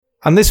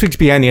On this week's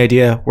Behind the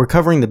Idea, we're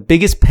covering the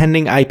biggest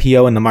pending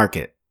IPO in the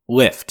market,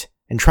 Lyft,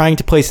 and trying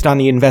to place it on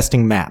the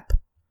investing map.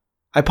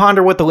 I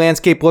ponder what the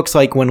landscape looks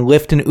like when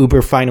Lyft and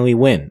Uber finally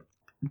win.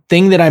 The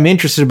thing that I'm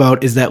interested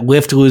about is that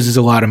Lyft loses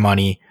a lot of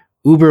money,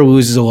 Uber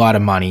loses a lot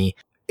of money.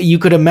 You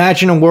could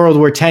imagine a world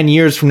where 10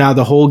 years from now,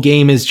 the whole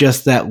game is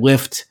just that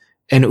Lyft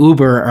and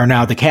Uber are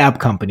now the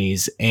cab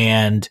companies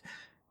and,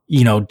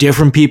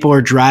 different people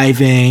are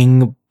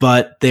driving,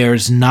 but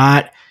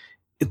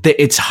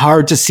it's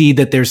hard to see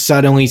that there's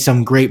suddenly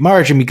some great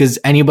margin because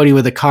anybody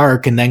with a car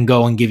can then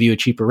go and give you a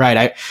cheaper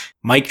ride.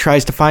 Mike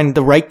tries to find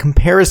the right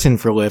comparison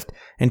for Lyft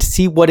and to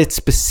see what its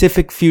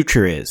specific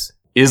future is.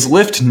 Is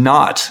Lyft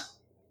not,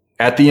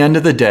 at the end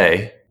of the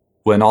day,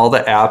 when all the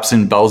apps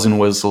and bells and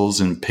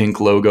whistles and pink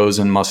logos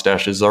and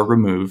mustaches are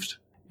removed,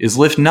 is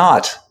Lyft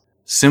not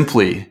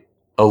simply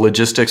a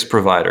logistics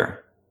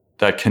provider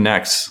that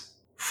connects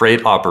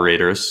freight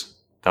operators,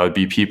 that would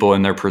be people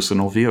in their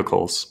personal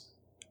vehicles,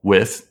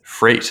 with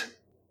freight,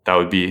 that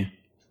would be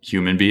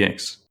human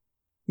beings?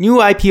 New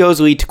IPOs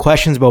lead to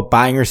questions about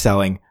buying or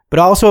selling, but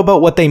also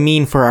about what they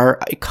mean for our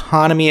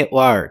economy at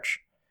large.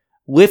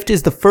 Lyft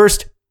is the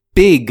first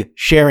big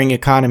sharing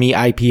economy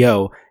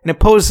IPO, and it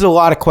poses a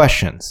lot of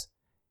questions.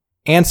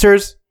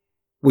 Answers?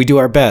 We do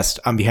our best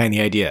on Behind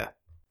the Idea.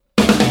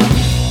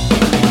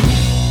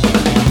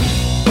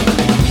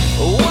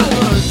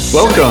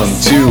 Welcome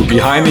to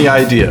Behind the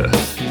Idea.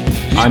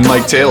 I'm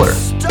Mike Taylor.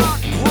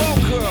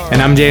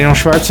 And I'm Daniel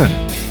Schwartzen.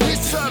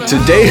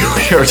 Today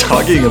we are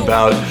talking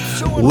about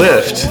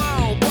Lyft,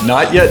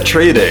 not yet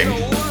trading,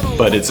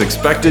 but its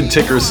expected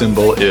ticker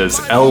symbol is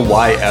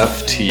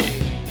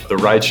LYFT. The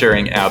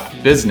ride-sharing app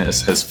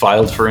business has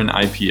filed for an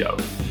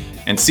IPO.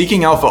 And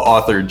Seeking Alpha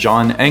author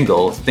John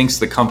Engel thinks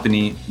the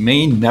company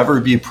may never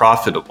be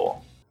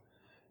profitable.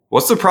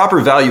 What's the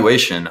proper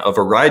valuation of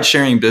a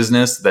ride-sharing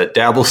business that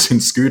dabbles in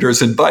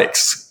scooters and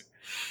bikes?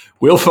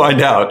 We'll find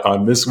out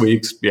on this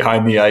week's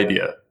Behind the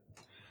Idea.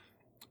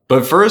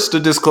 But first, a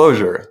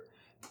disclosure.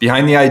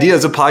 Behind the Idea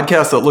is a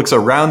podcast that looks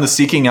around the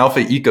Seeking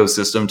Alpha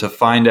ecosystem to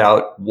find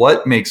out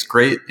what makes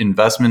great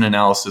investment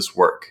analysis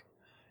work.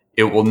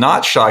 It will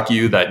not shock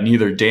you that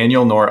neither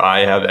Daniel nor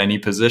I have any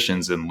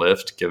positions in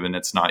Lyft, given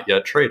it's not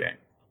yet trading.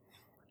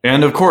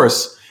 And of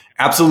course,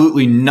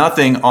 absolutely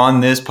nothing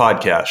on this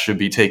podcast should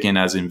be taken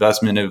as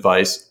investment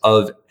advice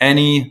of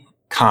any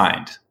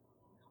kind.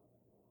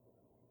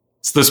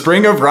 It's the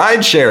spring of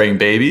ride sharing,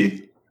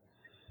 baby.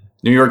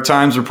 New York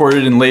Times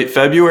reported in late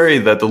February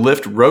that the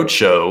Lyft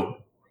Roadshow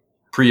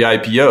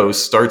pre-IPO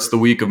starts the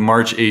week of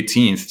March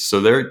 18th. So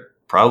they're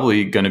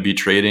probably going to be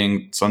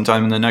trading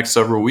sometime in the next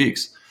several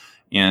weeks.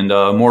 And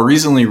more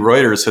recently,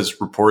 Reuters has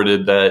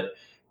reported that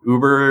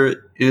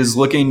Uber is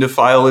looking to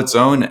file its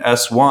own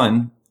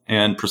S1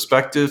 and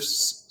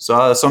prospectus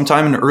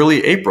sometime in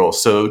early April.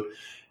 So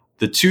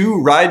the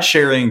two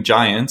ride-sharing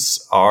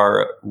giants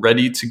are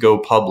ready to go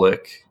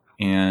public.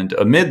 And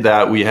amid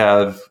that, we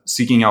have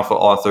Seeking Alpha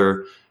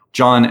author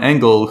John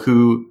Engel,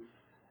 who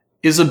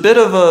is a bit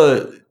of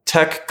a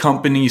tech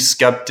company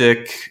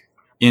skeptic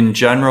in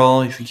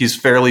general. He's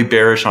fairly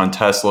bearish on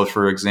Tesla,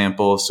 for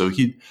example. So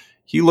he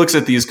looks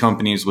at these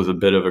companies with a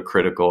bit of a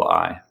critical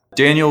eye.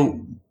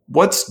 Daniel,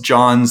 what's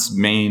John's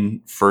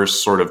main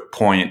first sort of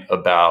point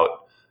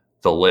about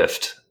the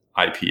Lyft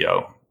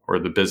IPO or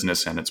the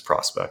business and its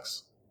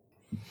prospects?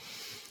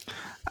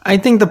 I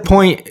think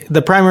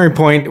the primary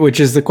point, which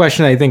is the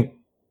question I think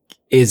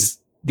is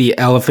the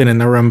elephant in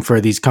the room for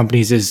these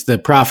companies, is the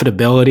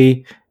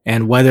profitability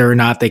and whether or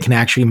not they can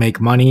actually make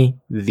money.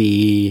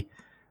 The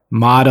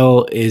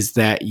model is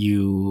that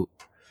you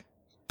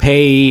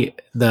pay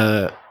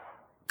the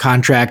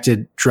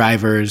contracted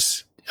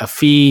drivers a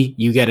fee,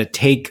 you get a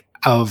take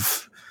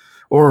of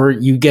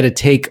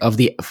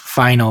the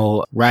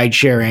final ride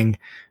sharing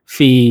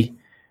fee.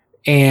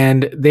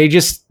 And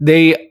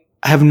they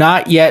have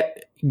not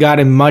yet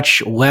gotten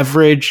much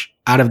leverage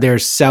out of their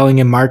selling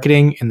and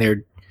marketing and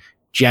their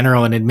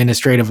general and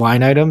administrative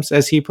line items,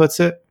 as he puts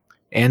it.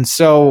 And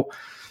so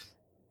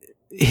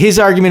his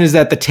argument is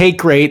that the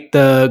take rate,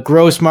 the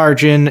gross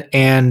margin,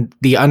 and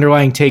the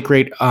underlying take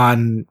rate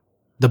on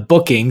the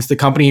bookings, the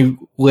company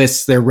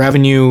lists their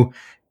revenue,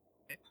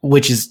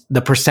 which is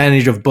the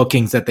percentage of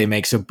bookings that they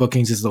make. So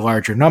bookings is the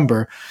larger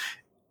number.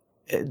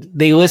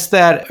 They list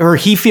that, or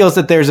he feels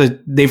that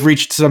they've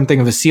reached something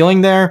of a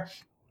ceiling there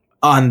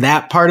on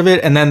that part of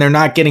it. And then they're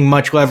not getting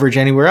much leverage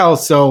anywhere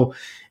else. So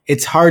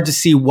it's hard to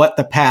see what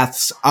the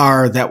paths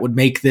are that would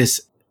make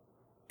this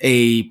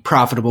a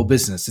profitable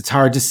business. It's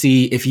hard to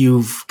see if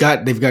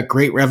they've got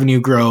great revenue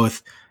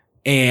growth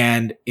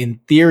and in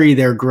theory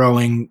they're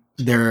growing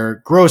their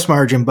gross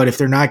margin, but if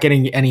they're not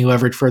getting any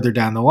leverage further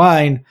down the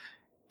line,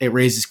 it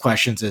raises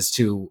questions as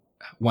to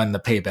when the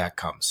payback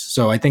comes.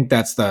 So I think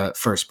that's the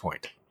first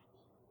point.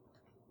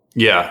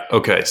 Yeah.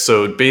 Okay.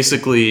 So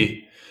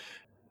basically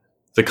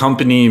the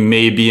company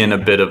may be in a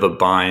bit of a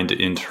bind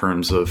in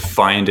terms of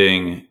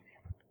finding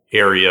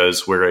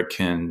areas where it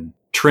can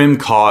trim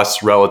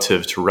costs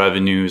relative to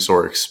revenues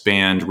or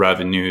expand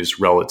revenues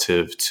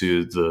relative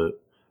to the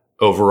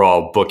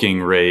overall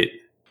booking rate.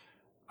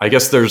 I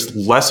guess there's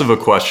less of a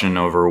question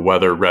over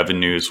whether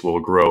revenues will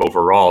grow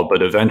overall,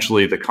 but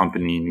eventually the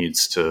company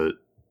needs to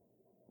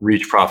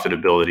reach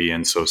profitability.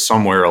 And so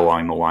somewhere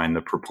along the line,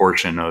 the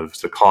proportion of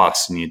the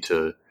costs need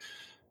to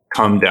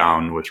come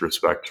down with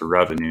respect to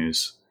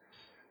revenues.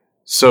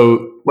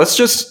 So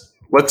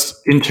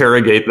let's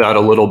interrogate that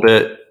a little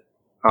bit.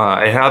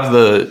 I have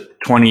the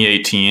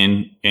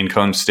 2018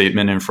 income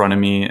statement in front of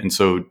me. And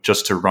so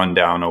just to run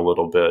down a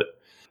little bit,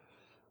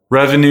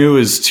 revenue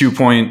is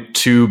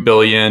 2.2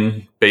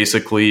 billion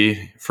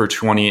basically for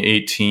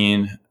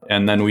 2018.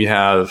 And then we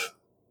have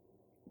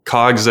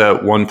COGS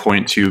at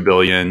 1.2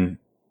 billion.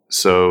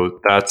 So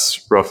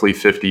that's roughly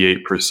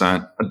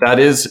 58%. That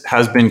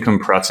has been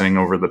compressing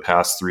over the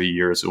past 3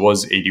 years. It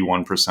was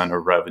 81%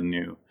 of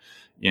revenue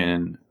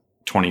in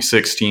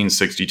 2016,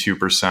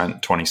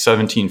 62%,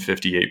 2017,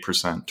 58%,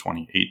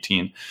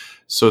 2018.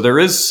 So there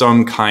is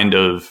some kind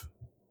of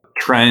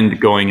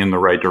trend going in the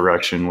right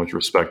direction with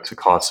respect to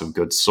cost of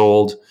goods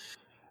sold.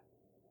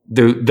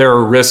 There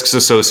are risks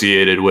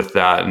associated with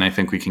that, and I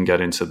think we can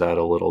get into that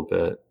a little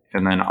bit.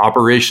 And then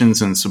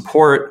operations and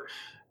support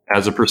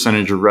as a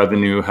percentage of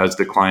revenue has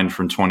declined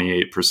from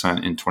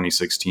 28% in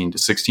 2016 to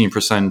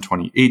 16% in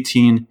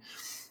 2018.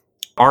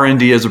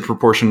 R&D as a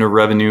proportion of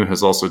revenue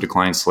has also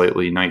declined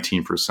slightly,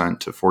 19%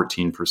 to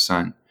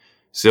 14%.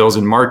 Sales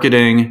and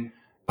marketing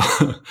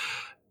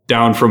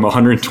down from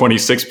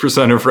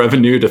 126% of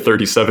revenue to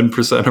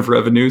 37% of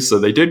revenue. So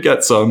they did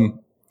get some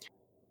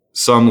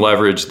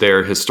leverage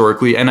there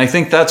historically. And I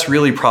think that's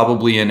really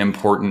probably an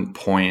important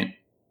point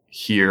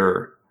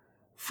here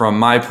from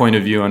my point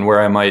of view, and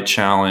where I might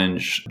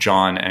challenge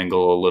John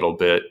Engel a little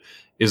bit,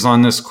 is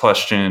on this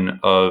question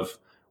of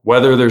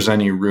whether there's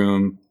any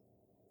room.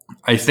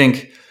 I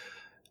think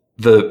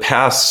the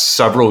past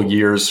several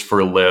years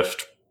for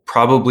Lyft,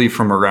 probably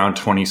from around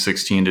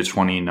 2016 to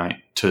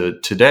 2019 to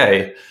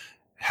today,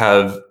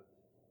 have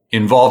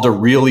involved a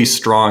really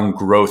strong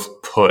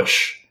growth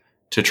push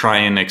to try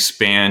and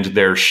expand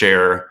their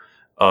share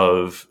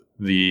of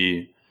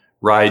the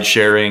ride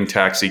sharing,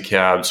 taxi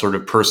cab, sort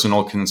of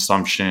personal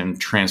consumption,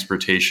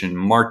 transportation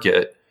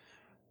market.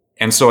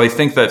 And so I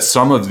think that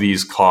some of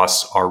these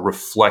costs are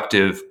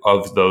reflective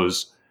of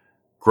those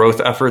growth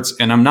efforts.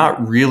 And I'm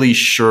not really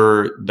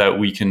sure that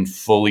we can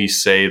fully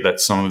say that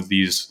some of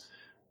these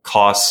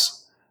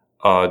costs,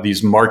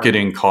 these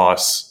marketing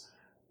costs,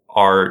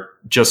 are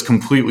just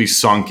completely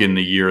sunk in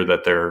the year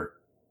that they're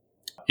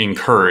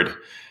incurred,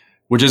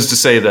 which is to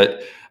say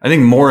that I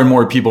think more and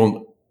more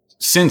people,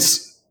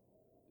 since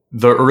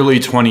the early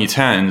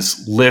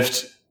 2010s,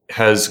 Lyft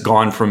has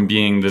gone from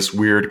being this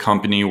weird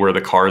company where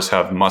the cars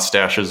have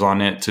mustaches on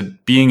it to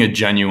being a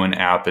genuine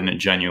app and a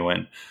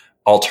genuine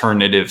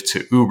alternative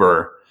to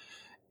Uber.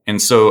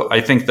 And so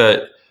I think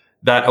that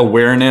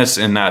awareness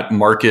and that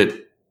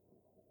market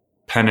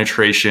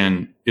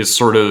penetration is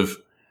sort of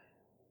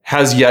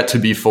has yet to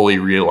be fully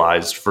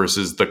realized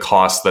versus the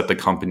cost that the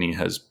company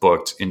has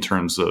booked in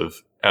terms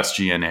of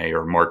SG&A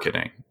or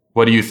marketing.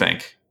 What do you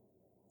think?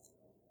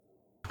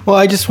 Well,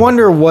 I just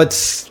wonder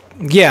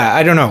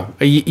I don't know.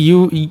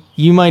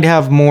 You might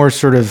have more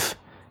sort of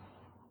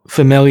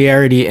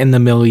familiarity in the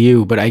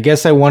milieu, but I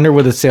guess I wonder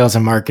with the sales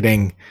and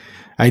marketing,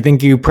 I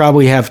think you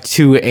probably have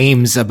two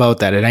aims about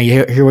that. And I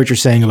hear what you're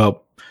saying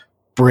about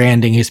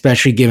branding,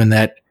 especially given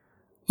that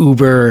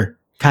Uber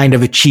kind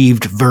of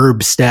achieved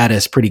verb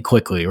status pretty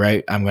quickly,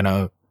 right? I'm going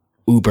to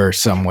Uber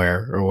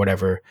somewhere or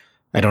whatever.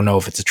 I don't know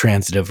if it's a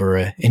transitive or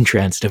an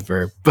intransitive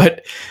verb,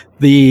 but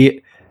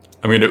I'm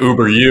going to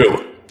Uber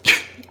you.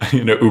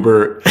 I'm going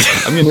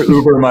to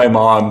Uber my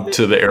mom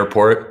to the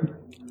airport.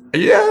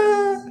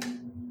 Yeah.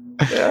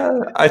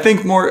 I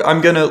think more,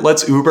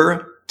 let's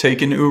Uber,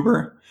 take an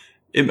Uber.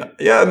 It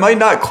might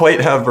not quite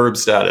have verb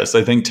status.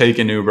 I think take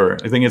an Uber.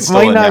 I think it's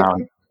still a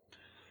noun.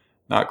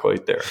 Not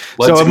quite there.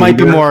 So it might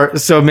be more,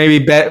 so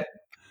maybe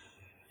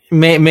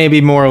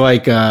maybe more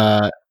like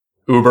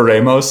Uber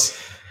Amos.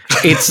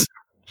 It's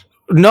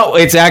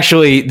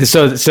actually,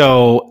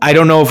 so I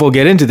don't know if we'll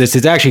get into this.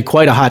 It's actually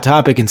quite a hot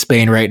topic in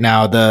Spain right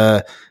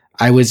now.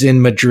 I was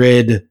in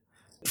Madrid,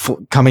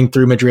 coming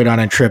through Madrid on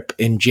a trip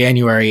in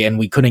January, and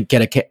we couldn't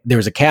get there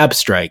was a cab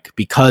strike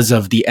because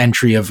of the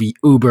entry of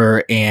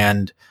Uber,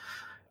 and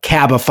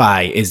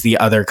Cabify is the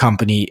other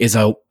company,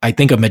 I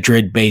think a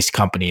Madrid-based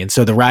company. And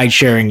so the ride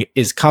sharing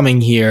is coming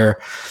here,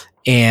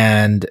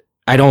 and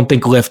I don't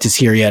think Lyft is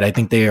here yet. I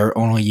think they are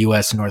only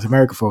US and North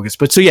America focused.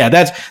 But so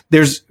yeah,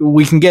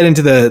 we can get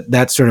into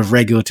that sort of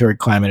regulatory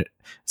climate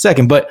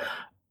second, but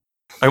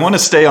I want to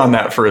stay on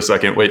that for a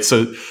second. Wait,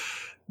 so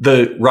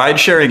the ride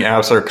sharing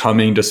apps are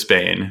coming to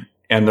Spain,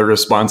 and the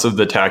response of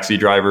the taxi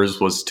drivers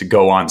was to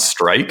go on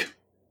strike.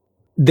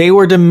 They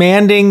were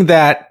demanding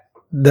that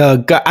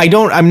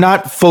I'm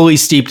not fully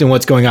steeped in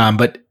what's going on,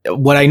 but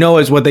what I know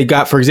is what they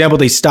got. For example,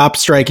 they stopped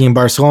striking in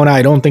Barcelona.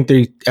 I don't think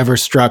they ever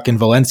struck in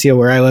Valencia,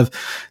 where I live.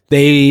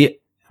 They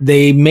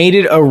made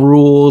it a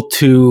rule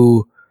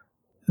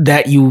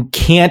that you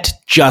can't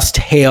just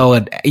hail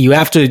it. You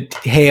have to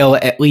hail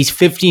at least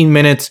 15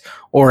 minutes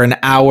or an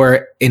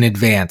hour in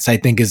advance, I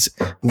think is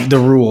the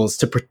rules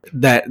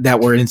that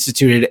were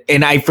instituted.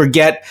 And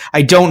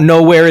I don't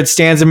know where it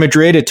stands in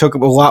Madrid. It took a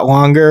lot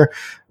longer.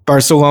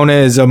 Barcelona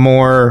is a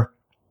more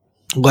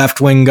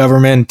left-wing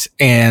government,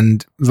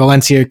 and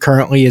Valencia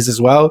currently is as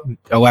well.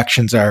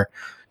 Elections are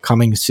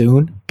coming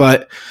soon.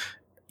 But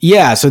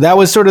yeah, so that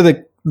was sort of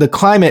the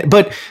climate.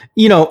 But,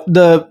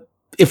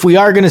 if we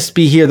are going to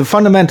be here, the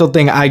fundamental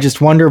thing I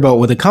just wonder about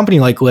with a company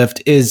like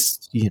Lyft is,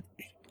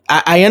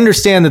 I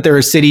understand that there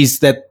are cities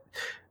that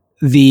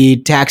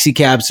the taxi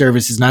cab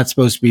service is not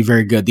supposed to be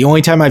very good. The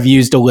only time I've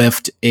used a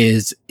Lyft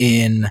is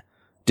in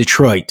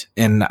Detroit.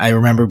 And I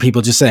remember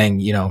people just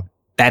saying,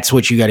 that's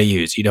what you got to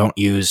use. You don't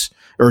use,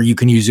 or you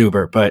can use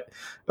Uber. But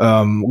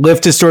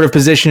Lyft has sort of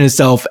positioned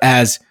itself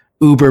as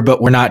Uber,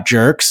 but we're not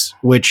jerks,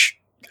 which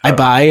I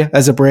buy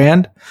as a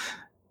brand.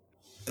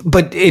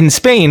 But in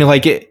Spain,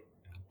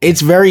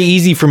 it's very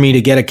easy for me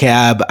to get a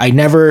cab. I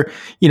never,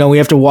 we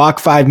have to walk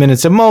 5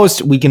 minutes at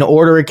most. We can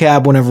order a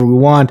cab whenever we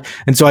want.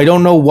 And so I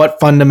don't know what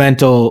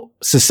fundamental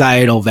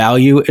societal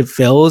value it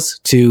fills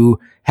to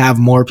have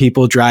more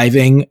people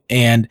driving.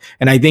 And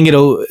I think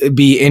it'll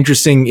be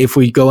interesting if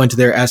we go into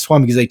their S1,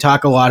 because they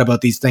talk a lot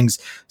about these things.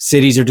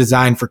 Cities are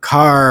designed for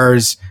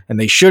cars and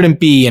they shouldn't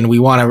be. And we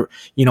want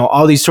to,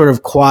 all these sort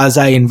of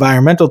quasi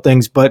environmental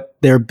things, but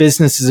their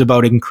business is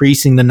about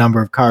increasing the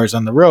number of cars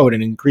on the road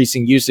and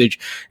increasing usage.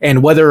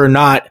 And whether or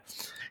not,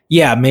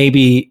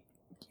 maybe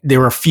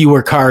there are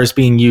fewer cars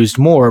being used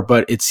more,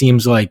 but it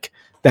seems like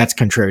that's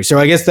contrary. So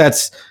I guess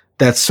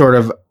that's sort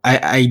of,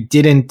 I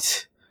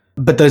didn't.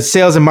 But the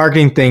sales and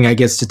marketing thing, I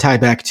guess, to tie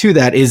back to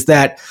that, is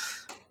that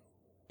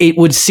it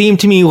would seem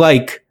to me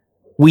like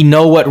we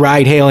know what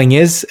ride hailing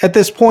is at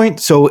this point.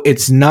 So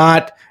it's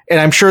not, and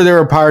I'm sure there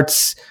are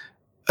parts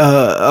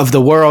of the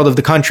world, of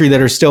the country,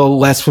 that are still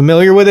less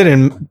familiar with it,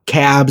 and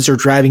cabs or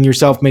driving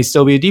yourself may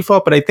still be a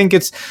default. But I think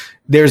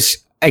there's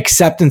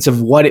acceptance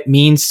of what it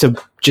means to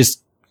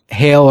just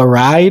hail a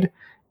ride.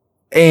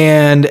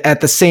 And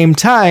at the same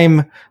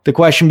time, the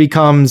question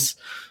becomes,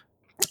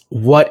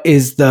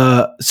 is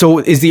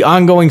the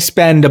ongoing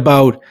spend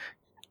about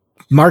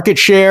market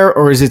share,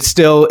 or is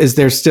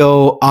there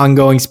still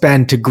ongoing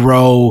spend to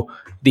grow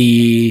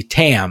the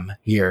TAM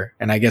here?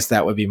 And I guess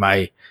that would be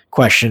my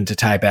question to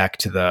tie back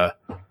to the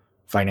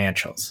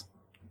financials.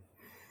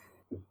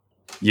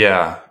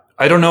 Yeah.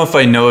 I don't know if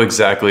I know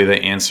exactly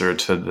the answer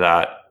to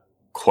that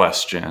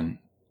question,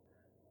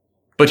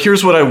 but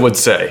here's what I would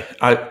say.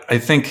 I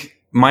think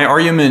my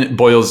argument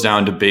boils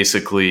down to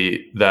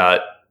basically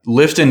that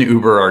Lyft and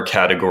Uber are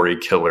category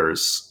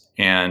killers,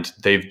 and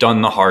they've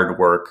done the hard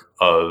work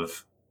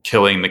of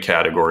killing the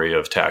category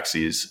of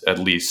taxis, at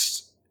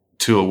least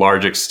to a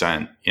large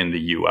extent in the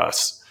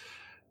US.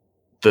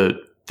 The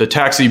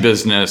taxi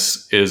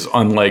business is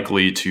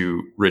unlikely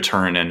to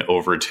return and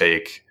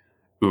overtake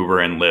Uber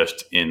and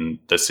Lyft in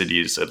the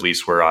cities, at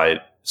least where I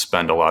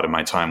spend a lot of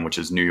my time, which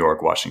is New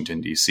York,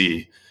 Washington,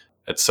 D.C.,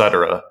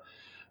 etc.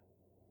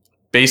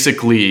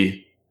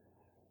 Basically,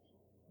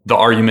 the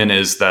argument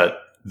is that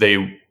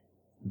they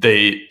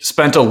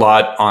spent a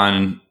lot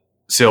on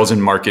sales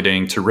and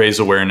marketing to raise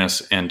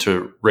awareness and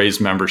to raise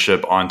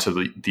membership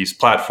onto these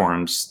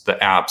platforms, the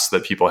apps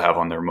that people have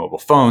on their mobile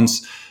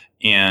phones,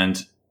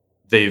 and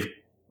they've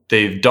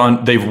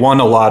won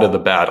a lot of the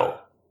battle.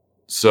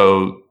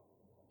 So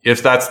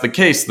if that's the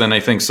case, then I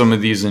think some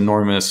of these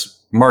enormous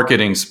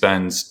marketing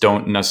spends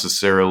don't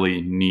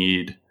necessarily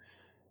need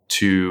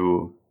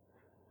to.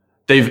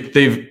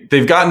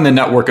 They've gotten the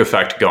network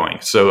effect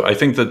going. So I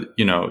think that,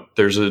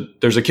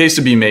 there's a case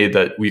to be made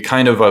that we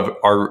kind of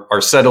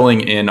are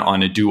settling in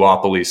on a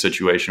duopoly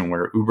situation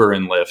where Uber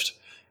and Lyft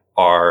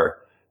are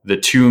the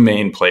two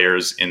main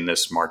players in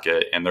this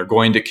market, and they're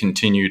going to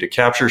continue to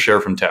capture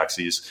share from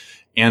taxis,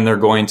 and they're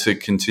going to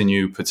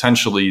continue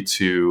potentially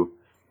to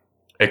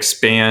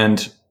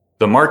expand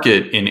the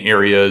market in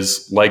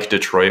areas like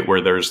Detroit,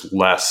 where there's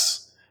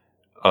less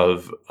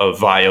of a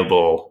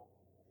viable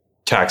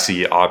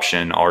taxi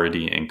option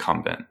already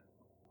incumbent.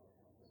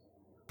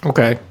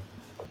 Okay.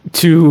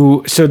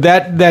 So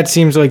that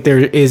seems like there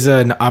is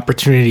an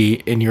opportunity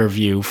in your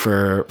view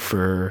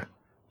for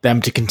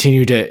them to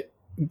continue to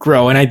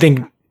grow. And I think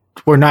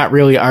we're not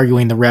really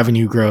arguing the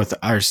revenue growth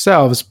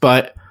ourselves,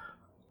 but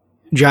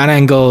John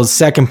Engel's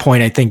second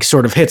point, I think,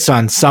 sort of hits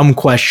on some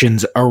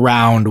questions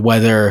around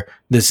whether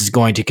this is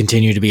going to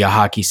continue to be a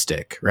hockey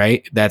stick,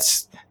 right?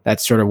 That's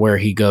sort of where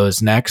he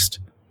goes next.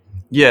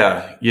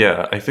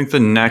 Yeah. I think the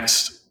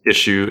next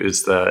issue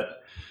is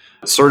that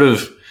sort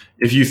of,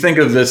 if you think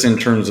of this in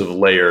terms of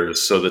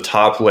layers, so the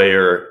top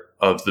layer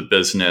of the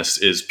business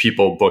is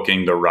people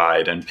booking the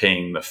ride and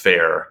paying the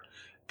fare,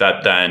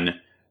 that then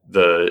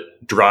the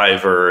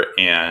driver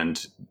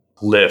and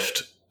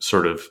Lyft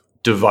sort of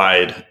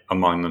divide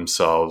among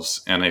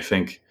themselves. And I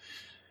think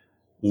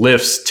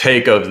Lyft's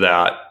take of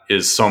that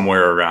is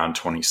somewhere around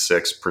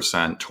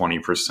 26%,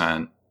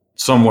 20%.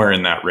 Somewhere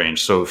in that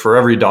range. So for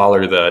every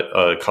dollar that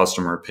a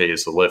customer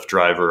pays the Lyft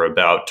driver,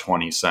 about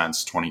 20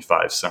 cents,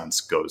 25 cents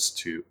goes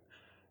to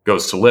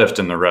Lyft,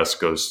 and the rest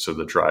goes to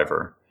the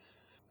driver.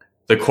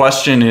 the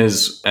question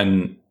is,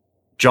 and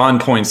John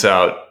points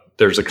out,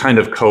 there's a kind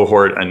of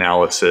cohort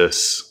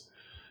analysis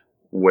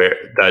where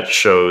that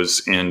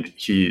shows, and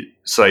he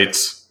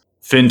cites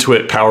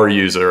FinTwit power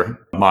user,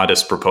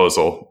 Modest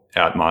Proposal,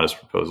 at Modest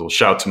Proposal,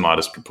 shout to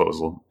Modest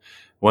Proposal,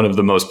 one of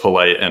the most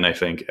polite and I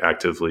think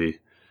actively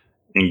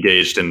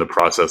engaged in the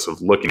process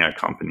of looking at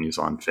companies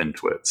on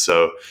FinTwit.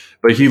 So,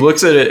 but he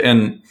looks at it,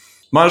 and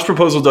Modest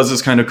Proposal does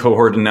this kind of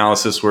cohort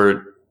analysis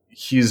where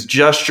he's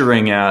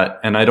gesturing at,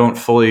 and I don't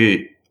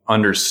fully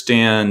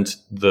understand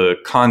the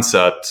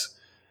concept,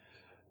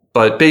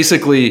 but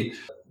basically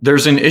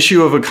there's an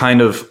issue of a kind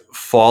of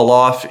fall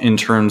off in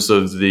terms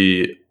of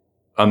the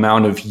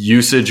amount of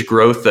usage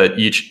growth that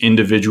each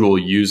individual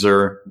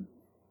user.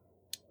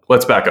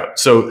 Let's back up.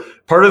 So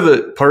part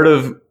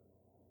of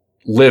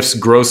Lyft's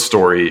growth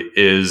story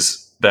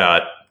is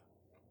that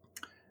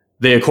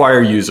they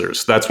acquire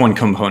users. That's one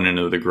component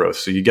of the growth.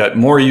 So you get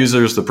more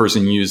users, the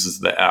person uses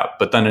the app.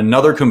 But then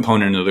another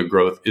component of the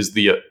growth is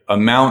the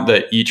amount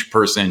that each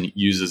person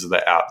uses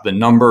the app, the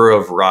number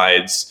of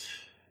rides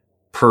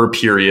per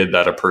period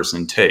that a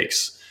person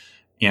takes.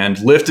 And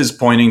Lyft is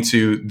pointing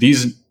to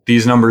these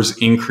numbers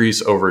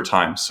increase over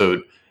time.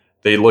 So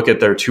they look at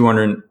their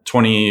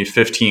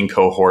 2015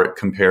 cohort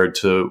compared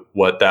to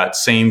what that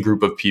same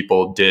group of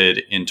people did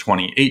in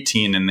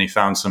 2018, and they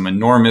found some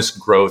enormous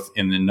growth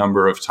in the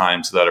number of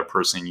times that a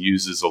person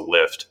uses a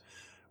Lyft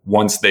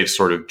once they've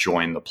sort of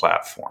joined the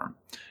platform.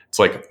 It's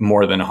like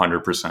more than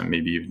 100%,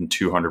 maybe even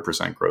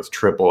 200% growth,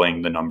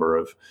 tripling the number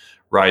of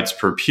rides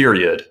per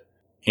period.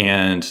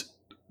 And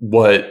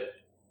what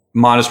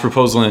Modest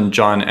Proposal and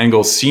John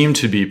Engel seem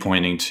to be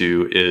pointing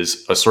to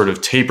is a sort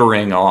of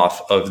tapering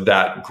off of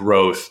that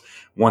growth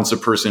once a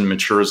person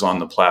matures on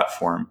the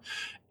platform.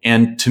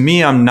 And to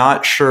me, I'm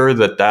not sure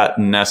that that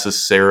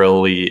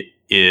necessarily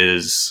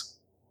is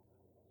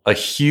a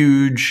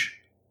huge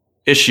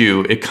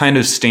issue. It kind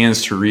of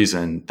stands to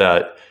reason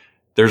that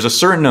there's a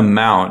certain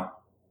amount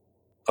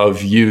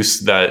of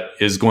use that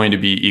is going to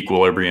be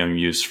equilibrium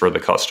use for the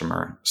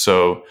customer.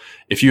 So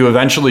if you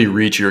eventually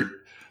reach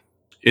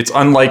it's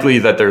unlikely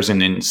that there's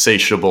an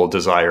insatiable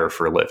desire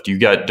for Lyft. You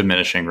get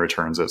diminishing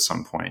returns at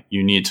some point.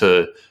 You need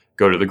to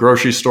go to the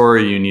grocery store,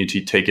 you need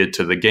to take it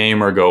to the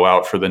game or go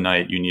out for the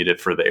night, you need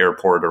it for the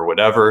airport or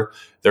whatever.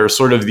 There are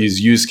sort of these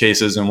use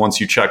cases, and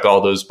once you check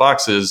all those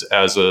boxes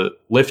as a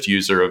Lyft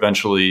user,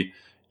 eventually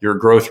your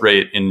growth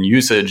rate in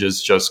usage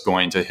is just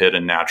going to hit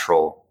a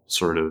natural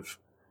sort of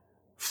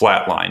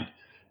flat line.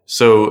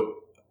 So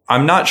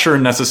I'm not sure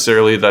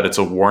necessarily that it's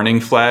a warning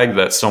flag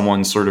that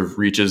someone sort of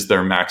reaches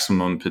their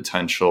maximum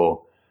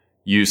potential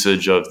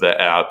usage of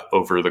the app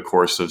over the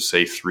course of,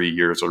 say, 3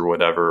 years or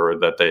whatever, or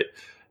that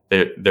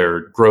their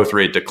growth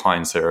rate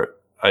declines there.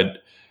 I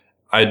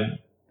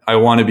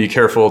want to be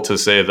careful to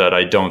say that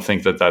I don't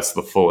think that that's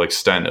the full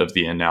extent of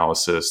the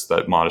analysis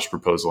that Modest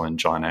Proposal and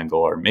John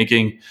Engel are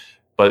making,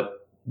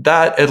 but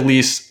that at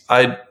least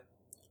I'm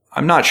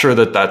not sure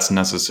that that's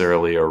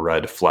necessarily a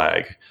red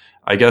flag.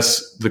 I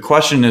guess the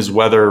question is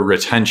whether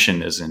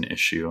retention is an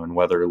issue and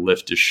whether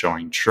Lyft is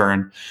showing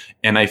churn.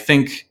 And I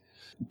think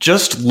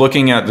just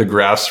looking at the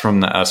graphs from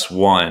the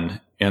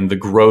S1 and the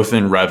growth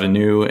in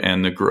revenue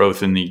and the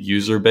growth in the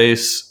user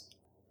base,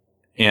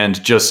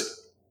 and just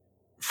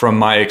from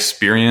my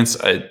experience,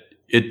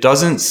 it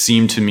doesn't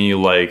seem to me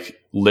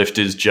like Lyft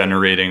is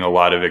generating a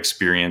lot of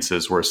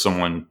experiences where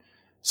someone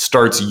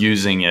starts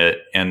using it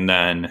and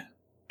then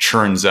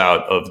churns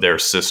out of their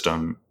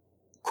system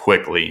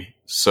quickly.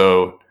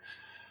 So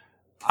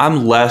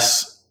I'm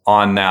less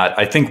on that.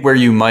 I think where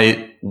you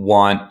might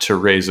want to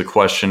raise a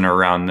question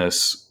around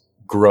this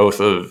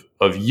growth of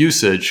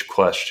usage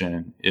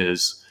question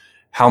is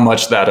how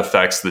much that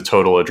affects the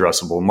total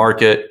addressable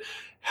market,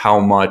 how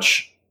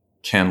much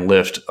can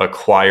Lyft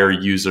acquire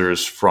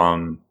users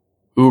from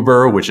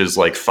Uber, which is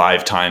like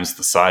 5 times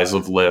the size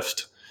of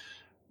Lyft.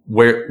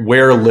 Where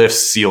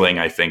Lyft's ceiling,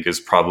 I think, is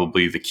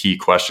probably the key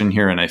question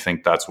here, and I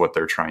think that's what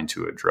they're trying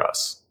to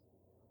address.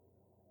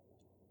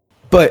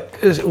 But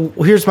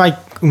here's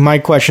my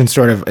question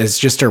sort of is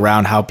just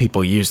around how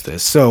people use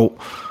this. So,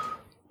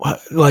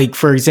 like,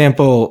 for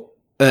example,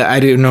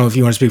 I don't know if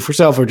you want to speak for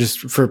yourself or just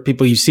for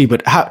people you see,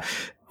 but how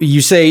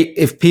you say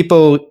if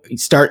people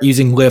start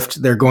using Lyft,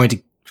 they're going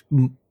to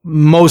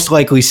most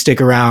likely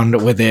stick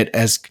around with it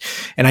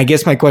and I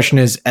guess my question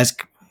is, as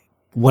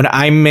when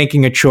I'm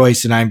making a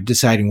choice and I'm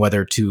deciding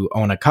whether to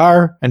own a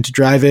car and to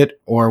drive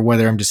it, or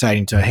whether I'm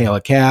deciding to hail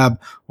a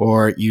cab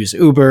or use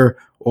Uber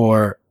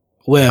or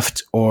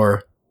Lyft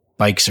or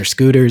bikes or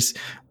scooters,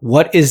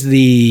 what is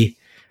the,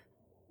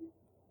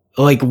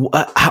 like,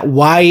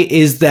 why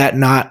is that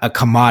not a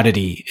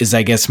commodity is,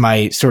 I guess,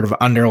 my sort of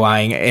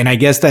underlying. And I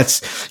guess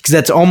that's because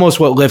that's almost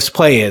what Lyft's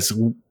play is.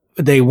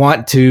 They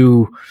want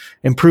to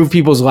improve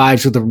people's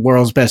lives with the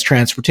world's best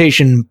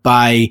transportation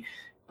by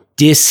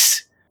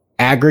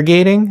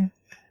disaggregating.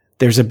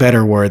 There's a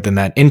better word than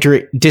that.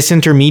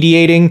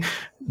 Disintermediating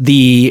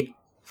the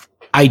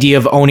idea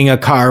of owning a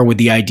car with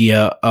the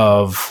idea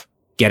of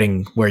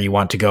getting where you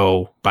want to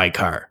go by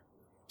car.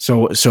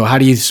 So how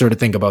do you sort of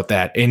think about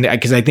that? And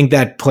because I think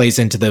that plays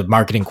into the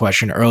marketing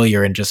question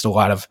earlier and just a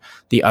lot of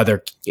the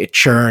other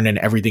churn and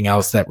everything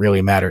else that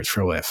really matters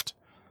for Lyft.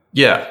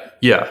 Yeah.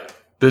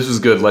 This is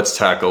good. Let's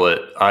tackle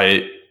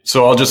it.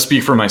 So I'll just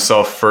speak for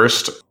myself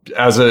first.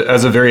 As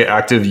a very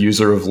active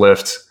user of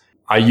Lyft,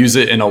 I use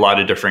it in a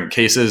lot of different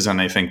cases,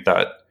 and I think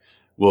that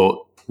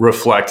will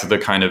reflect the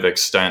kind of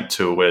extent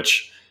to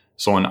which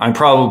I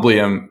probably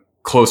am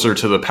closer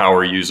to the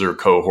power user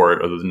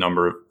cohort of the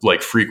number of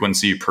like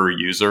frequency per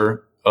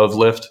user of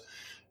Lyft.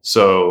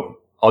 So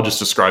I'll just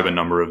describe a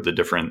number of the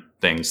different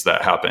things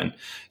that happen.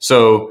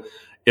 So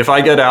if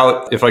I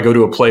go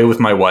to a play with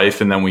my wife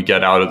and then we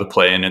get out of the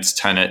play and it's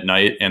 10 at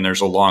night and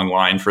there's a long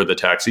line for the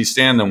taxi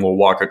stand, then we'll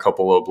walk a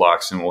couple of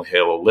blocks and we'll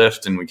hail a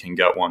Lyft and we can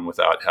get one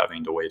without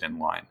having to wait in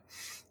line.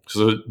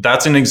 So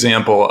that's an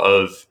example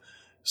of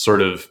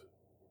sort of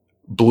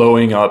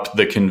blowing up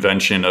the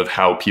convention of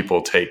how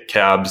people take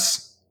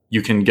cabs.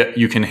 You can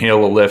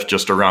hail a Lyft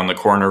just around the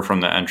corner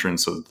from the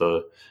entrance of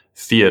the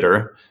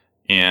theater,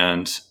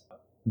 and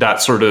that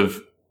sort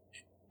of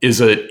is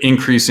an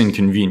increase in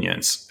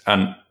convenience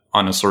and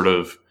on a sort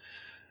of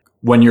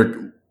when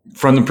you're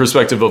from the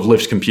perspective of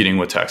Lyft competing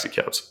with taxi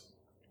cabs.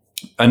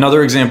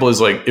 Another example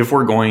is like if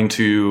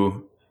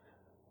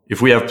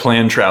we have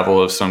planned travel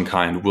of some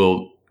kind,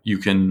 you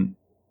can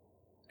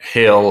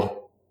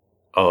hail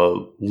a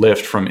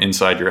Lyft from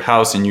inside your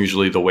house, and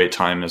usually the wait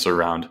time is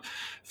around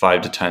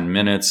 5 to 10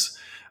 minutes.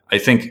 I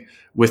think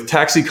with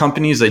taxi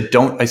companies,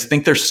 I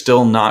think they're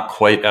still not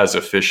quite as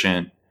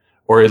efficient,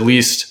 or at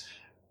least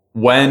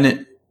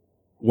when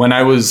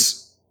I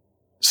was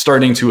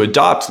starting to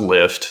adopt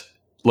Lyft,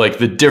 like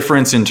the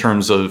difference in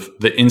terms of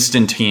the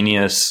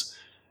instantaneous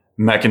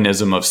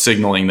mechanism of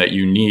signaling that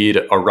you need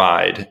a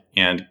ride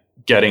and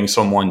getting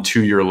someone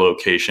to your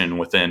location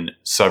within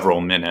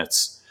several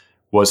minutes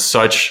was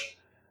such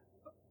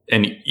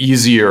an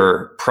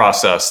easier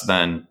process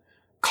than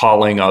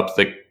calling up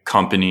the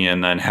company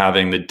and then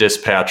having the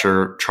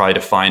dispatcher try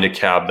to find a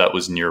cab that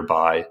was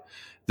nearby.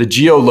 The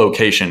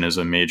geolocation is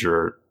a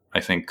major,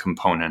 I think,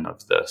 component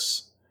of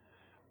this.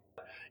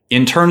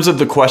 In terms of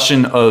the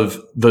question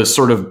of the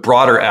sort of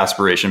broader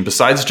aspiration,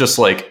 besides just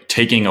like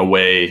taking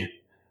away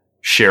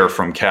share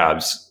from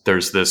cabs,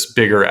 there's this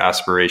bigger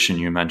aspiration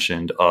you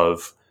mentioned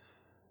of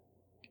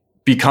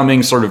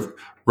becoming sort of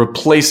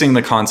replacing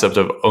the concept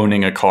of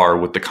owning a car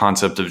with the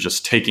concept of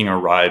just taking a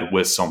ride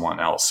with someone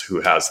else who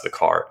has the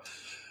car.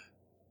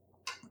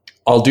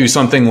 I'll do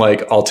something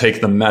like I'll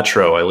take the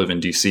metro. I live in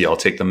DC. I'll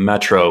take the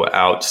metro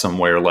out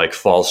somewhere like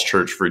Falls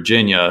Church,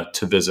 Virginia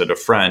to visit a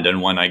friend.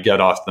 And when I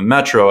get off the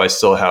metro, I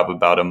still have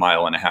about 1.5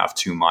 miles,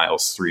 2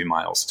 miles, 3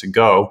 miles to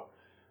go.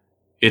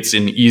 It's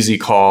an easy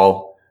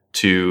call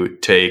to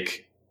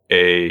take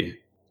a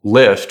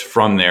Lyft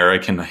from there. I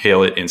can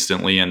hail it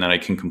instantly and then I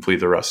can complete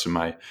the rest of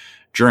my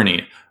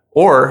journey.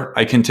 Or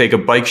I can take a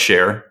bike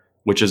share,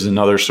 which is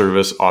another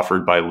service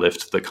offered by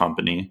Lyft, the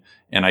company,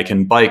 and I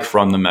can bike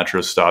from the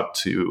metro stop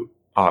to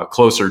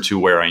closer to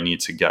where I need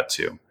to get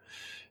to.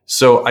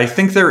 So I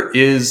think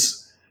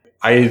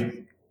I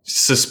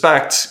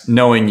suspect,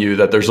 knowing you,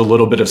 that there's a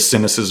little bit of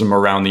cynicism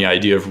around the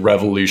idea of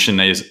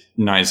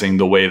revolutionizing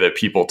the way that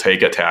people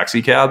take a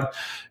taxi cab.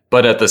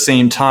 But at the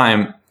same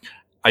time,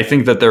 I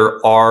think that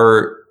there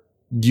are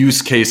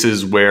use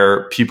cases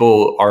where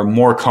people are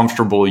more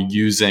comfortable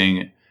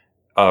using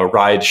a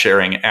ride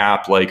sharing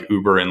app like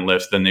Uber and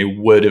Lyft than they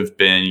would have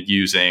been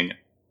using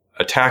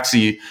a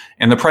taxi.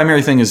 And the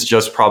primary thing is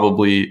just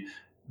probably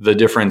the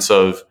difference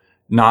of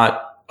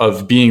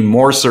being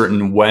more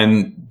certain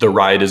when the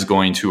ride is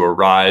going to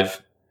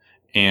arrive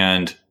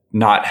and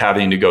not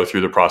having to go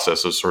through the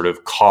process of sort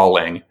of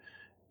calling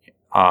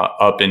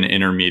up an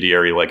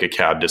intermediary like a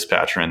cab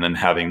dispatcher and then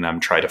having them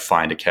try to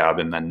find a cab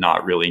and then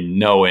not really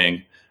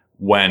knowing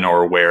when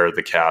or where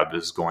the cab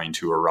is going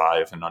to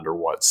arrive and under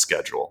what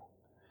schedule.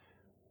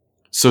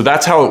 So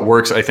that's how it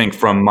works, I think,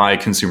 from my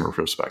consumer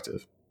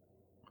perspective.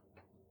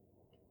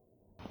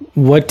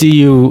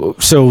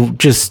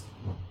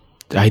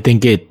 I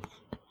think it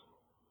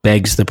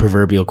begs the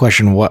proverbial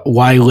question,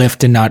 why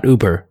Lyft and not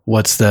Uber?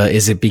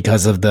 Is it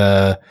because of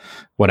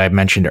what I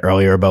mentioned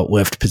earlier about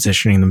Lyft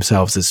positioning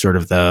themselves as sort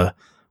of the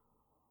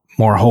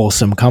more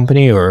wholesome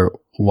company, or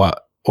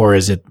what, or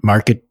is it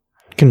market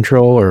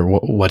control, or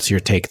what's your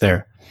take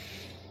there?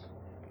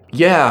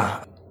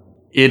 Yeah,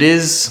 it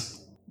is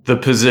the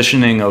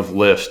positioning of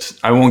Lyft.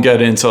 I won't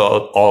get into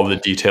all the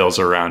details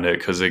around it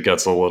because it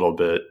gets a little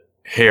bit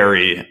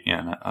hairy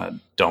and I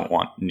don't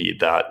need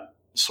that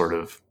sort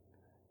of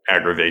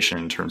aggravation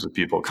in terms of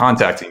people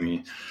contacting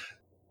me.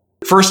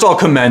 First, I'll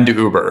commend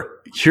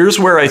Uber. Here's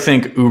where I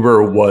think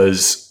Uber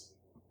was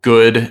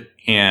good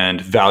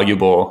and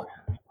valuable,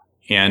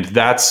 and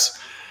that's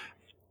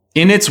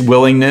in its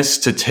willingness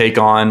to take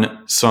on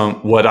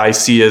what I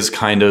see as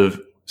kind of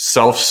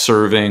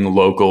self-serving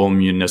local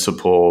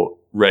municipal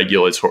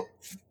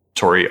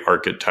regulatory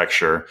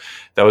architecture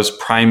that was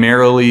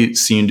primarily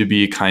seen to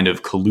be kind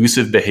of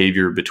collusive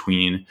behavior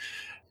between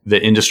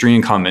the industry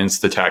incumbents,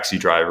 the taxi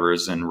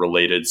drivers and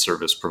related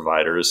service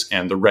providers,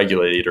 and the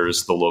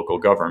regulators, the local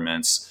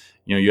governments.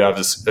 You have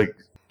this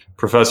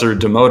Professor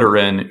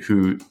Demoterin,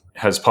 who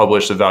has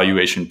published a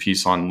valuation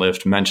piece on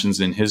Lyft, mentions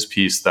in his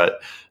piece that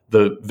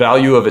the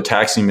value of a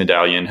taxi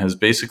medallion has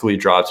basically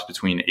dropped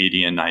between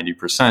 80 and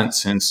 90%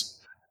 since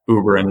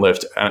Uber and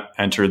Lyft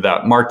entered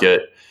that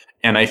market.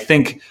 And I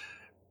think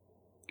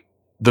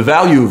the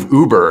value of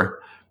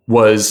Uber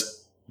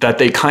was that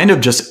they kind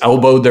of just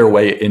elbowed their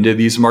way into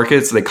these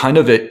markets. They kind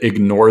of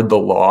ignored the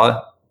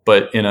law,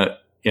 but in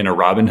a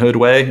Robin Hood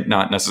way,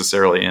 not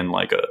necessarily in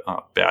like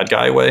a bad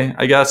guy way,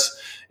 I guess.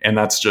 And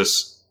that's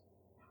just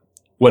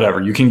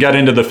whatever. You can get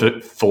into the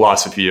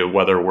philosophy of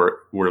whether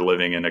we're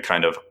living in a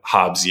kind of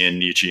Hobbesian,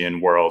 Nietzschean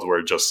world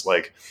where just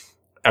like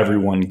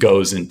everyone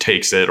goes and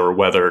takes it, or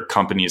whether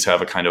companies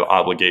have a kind of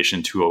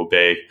obligation to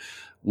obey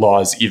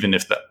laws, even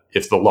if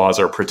the laws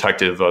are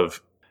protective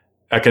of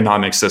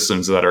economic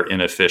systems that are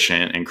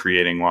inefficient and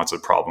creating lots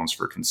of problems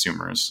for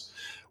consumers.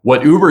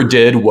 What Uber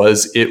did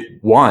was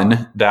it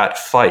won that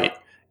fight,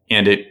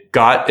 and it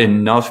got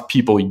enough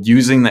people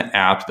using the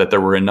app that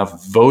there were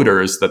enough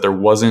voters that there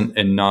wasn't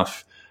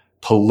enough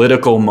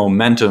political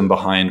momentum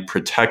behind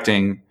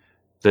protecting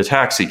the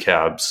taxi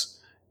cabs.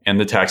 And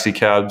the taxi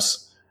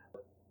cabs,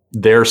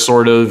 their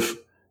sort of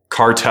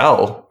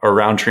cartel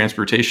around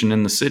transportation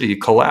in the city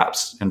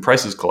collapsed, and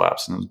prices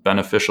collapsed, and it was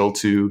beneficial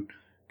to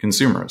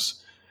consumers.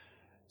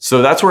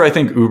 So that's where I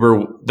think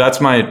Uber, that's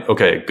my,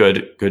 okay,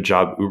 good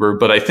job, Uber.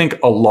 But I think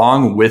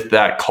along with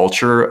that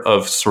culture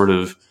of sort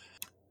of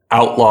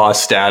outlaw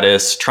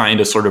status, trying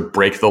to sort of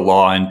break the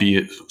law and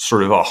be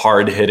sort of a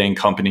hard hitting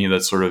company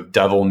that sort of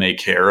devil may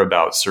care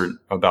about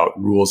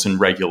rules and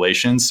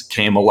regulations,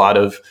 came a lot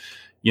of,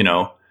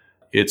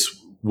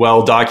 it's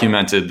well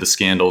documented, the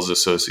scandals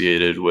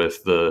associated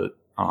with the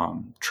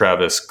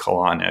Travis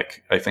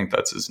Kalanick, I think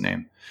that's his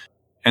name,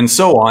 and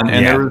so on.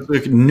 And there were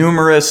like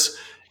numerous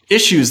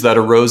issues that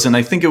arose. And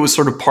I think it was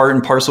sort of part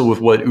and parcel with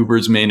what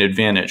Uber's main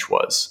advantage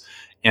was.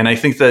 And I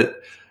think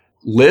that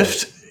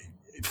Lyft,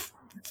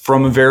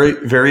 from very,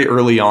 very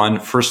early on,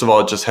 first of all,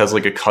 it just has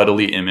like a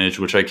cuddly image,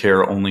 which I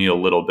care only a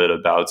little bit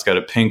about. It's got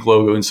a pink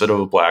logo instead of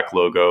a black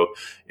logo.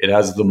 It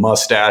has the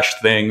mustache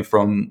thing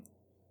from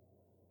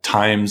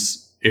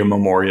times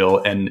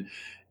immemorial. And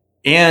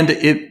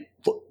it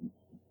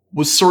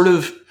was sort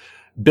of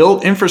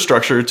built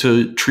infrastructure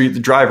to treat the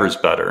drivers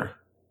better.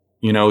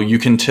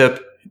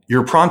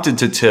 You're prompted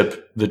to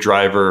tip the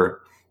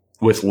driver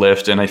with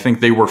Lyft. And I think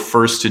they were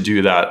first to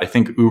do that. I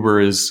think Uber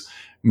is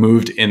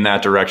moved in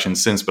that direction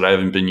since, but I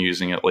haven't been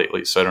using it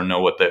lately. So I don't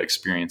know what the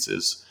experience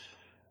is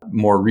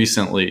more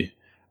recently.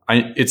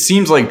 It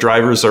seems like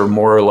drivers are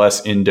more or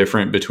less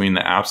indifferent between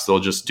the apps. They'll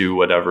just do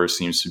whatever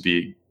seems to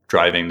be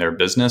driving their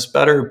business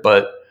better.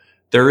 But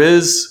there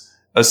is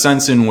a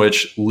sense in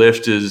which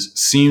Lyft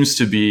seems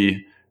to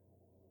be,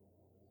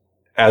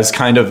 as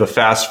kind of a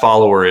fast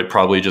follower, it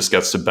probably just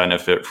gets to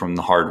benefit from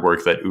the hard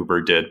work that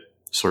Uber did,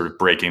 sort of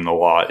breaking the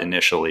law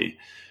initially.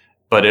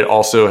 But it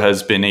also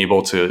has been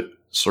able to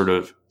sort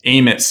of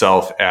aim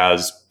itself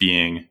as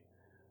being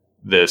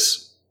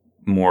this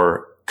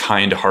more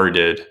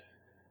kind-hearted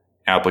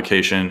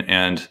application.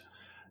 And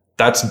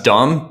that's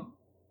dumb.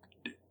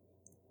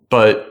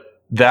 But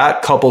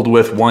that, coupled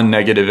with one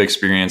negative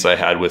experience I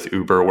had with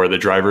Uber, where the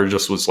driver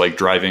just was like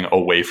driving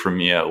away from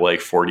me at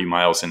like 40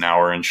 miles an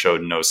hour and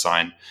showed no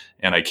sign,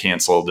 and I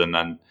canceled, and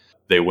then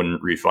they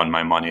wouldn't refund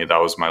my money. That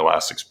was my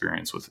last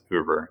experience with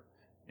Uber,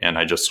 and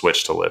I just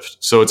switched to Lyft.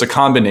 So it's a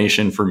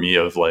combination for me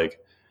of like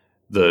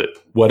the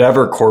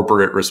whatever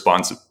corporate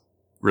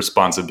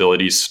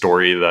responsibility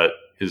story that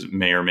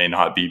may or may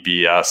not be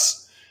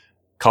BS,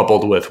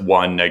 coupled with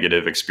one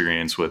negative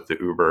experience with the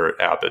Uber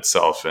app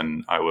itself.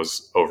 And I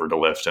was over to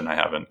Lyft and I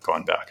haven't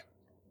gone back.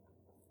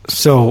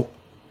 So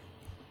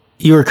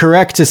you're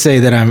correct to say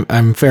that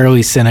I'm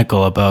fairly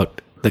cynical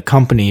about the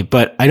company,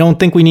 but I don't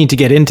think we need to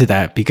get into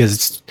that,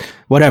 because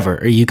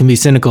whatever, you can be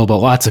cynical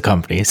about lots of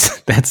companies.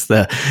 That's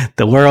the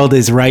world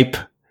is ripe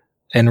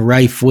and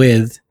rife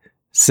with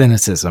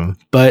cynicism.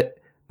 But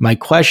my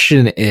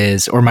question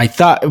is, or my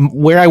thought,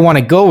 where I want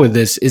to go with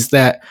this is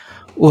that,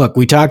 look,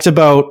 we talked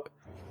about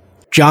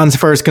John's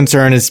first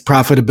concern is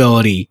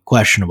profitability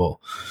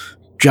questionable.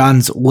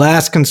 John's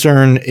last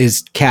concern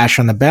is cash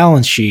on the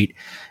balance sheet.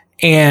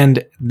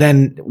 And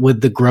then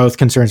with the growth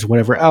concerns,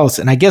 whatever else.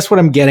 And I guess what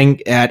I'm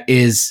getting at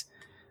is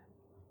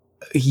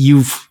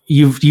you've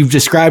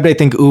described, I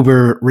think,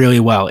 Uber really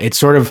well. It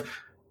sort of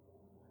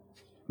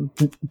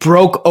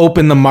broke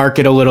open the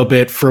market a little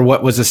bit for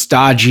what was a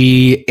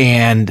stodgy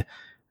and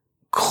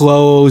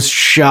closed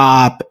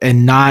shop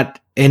and not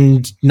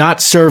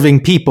serving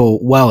people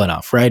well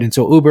enough, right? And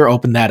so Uber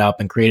opened that up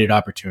and created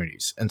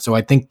opportunities. And so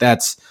I think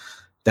that's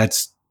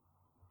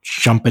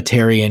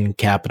Schumpeterian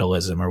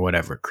capitalism or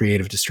whatever,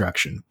 creative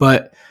destruction.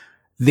 But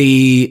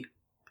the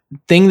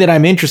thing that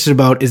I'm interested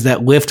about is that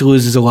Lyft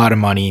loses a lot of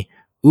money.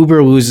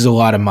 Uber loses a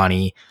lot of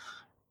money.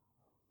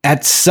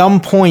 At some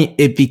point,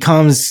 it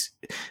becomes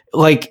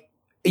like,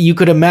 you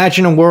could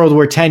imagine a world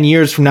where 10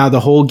 years from now, the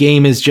whole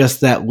game is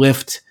just that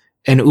Lyft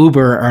and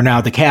Uber are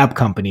now the cab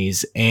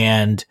companies,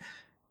 and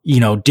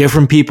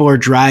different people are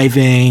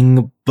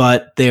driving,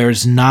 but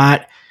there's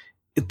not.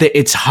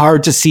 It's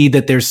hard to see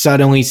that there's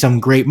suddenly some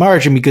great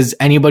margin because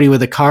anybody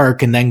with a car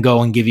can then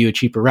go and give you a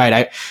cheaper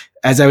ride.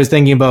 As I was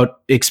thinking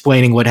about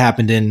explaining what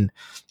happened in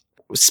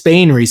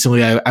Spain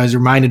recently, I was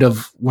reminded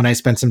of when I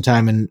spent some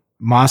time in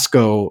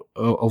Moscow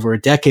over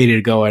a decade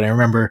ago, and I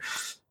remember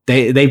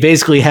they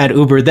basically had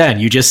Uber then.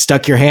 You just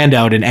stuck your hand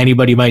out and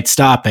anybody might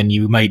stop and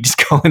you might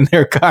just go in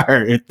their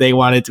car if they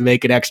wanted to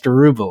make an extra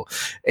ruble.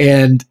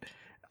 And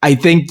I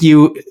think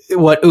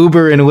what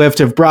Uber and Lyft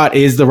have brought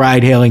is the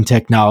ride hailing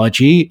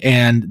technology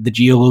and the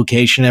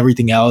geolocation,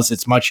 everything else.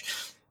 It's much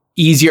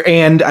easier.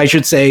 And I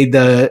should say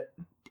the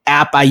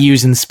app I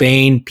use in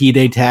Spain,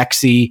 Pide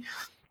Taxi,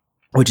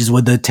 which is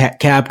with the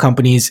cab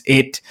companies,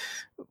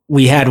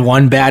 we had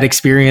one bad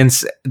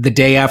experience the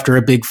day after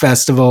a big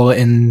festival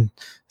in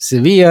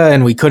Sevilla,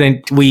 and we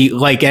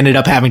ended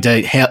up having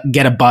to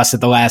get a bus at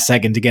the last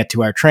second to get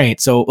to our train.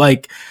 So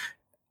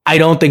I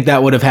don't think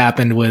that would have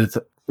happened with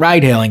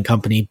ride hailing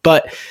company,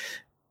 but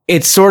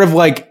it's sort of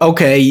like,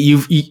 okay,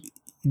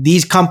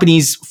 these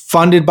companies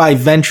funded by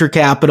venture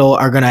capital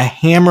are going to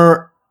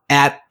hammer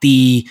at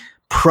the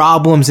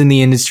problems in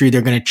the industry.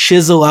 They're going to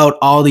chisel out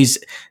all these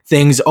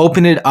things,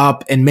 open it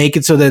up and make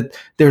it so that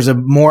there's a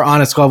more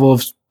honest level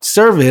of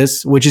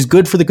service, which is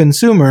good for the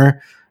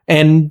consumer.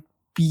 And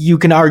you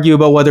can argue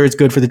about whether it's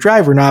good for the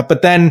driver or not.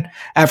 But then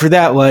after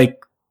that,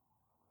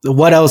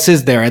 what else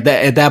is there? At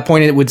that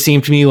point, it would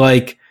seem to me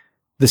like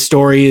the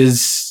story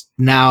is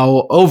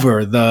now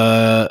over.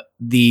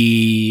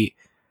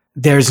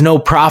 There's no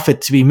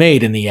profit to be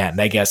made in the end,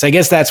 I guess. I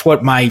guess that's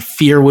what my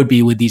fear would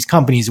be with these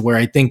companies, where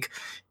I think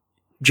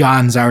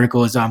John's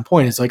article is on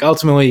point. It's like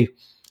ultimately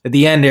at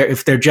the end,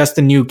 if they're just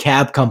the new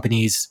cab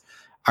companies,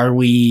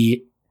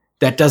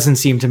 that doesn't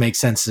seem to make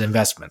sense as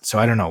investment. So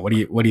I don't know. What do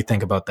you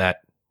think about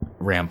that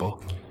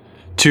ramble?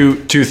 Two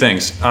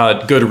things.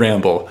 Good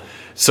ramble.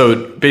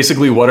 So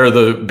basically, what are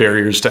the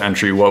barriers to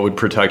entry? What would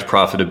protect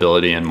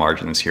profitability and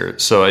margins here?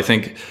 So I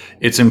think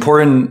it's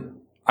important.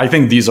 I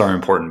think these are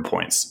important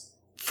points.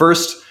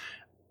 First,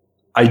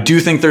 I do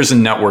think there's a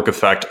network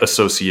effect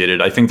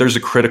associated. I think there's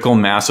a critical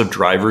mass of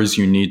drivers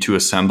you need to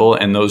assemble,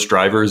 and those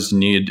drivers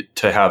need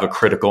to have a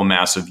critical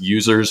mass of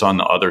users on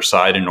the other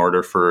side in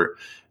order for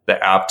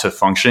the app to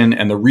function.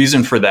 And the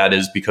reason for that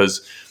is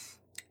because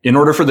in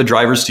order for the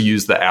drivers to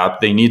use the app,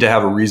 they need to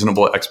have a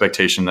reasonable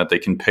expectation that they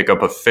can pick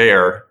up a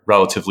fare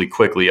relatively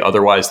quickly.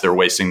 Otherwise, they're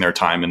wasting their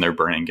time and they're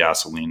burning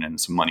gasoline, and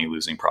it's a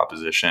money-losing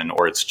proposition,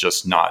 or it's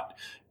just not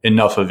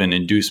enough of an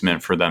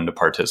inducement for them to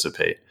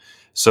participate.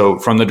 So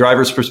from the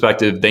driver's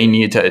perspective, they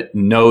need to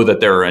know that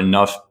there are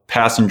enough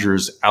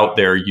passengers out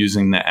there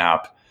using the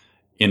app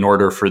in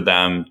order for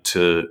them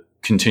to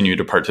continue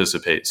to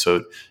participate.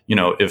 So,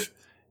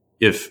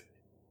 if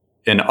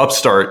an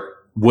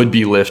upstart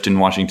would-be Lyft in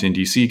Washington,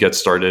 D.C. gets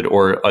started,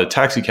 or a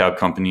taxi cab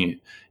company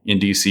in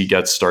D.C.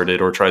 gets started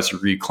or tries to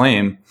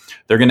reclaim,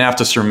 they're going to have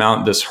to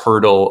surmount this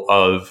hurdle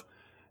of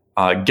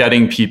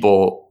getting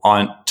people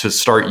on to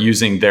start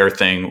using their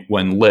thing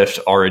when Lyft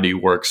already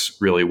works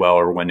really well,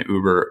 or when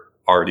Uber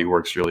already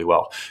works really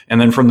well. And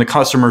then from the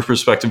customer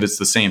perspective, it's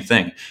the same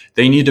thing.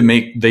 They need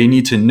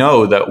to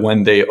know that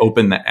when they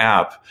open the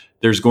app,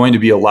 there's going to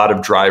be a lot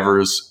of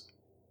drivers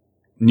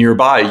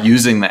nearby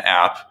using the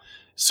app,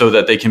 so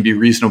that they can be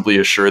reasonably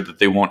assured that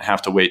they won't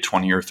have to wait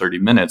 20 or 30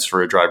 minutes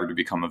for a driver to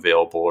become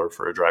available, or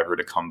for a driver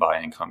to come by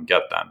and come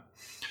get them.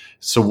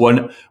 So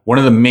one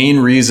of the main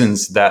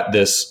reasons that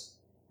these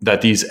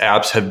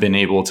apps have been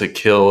able to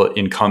kill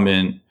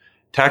incumbent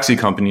taxi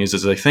companies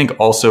is, I think,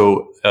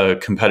 also a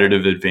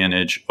competitive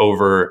advantage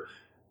over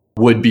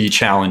would-be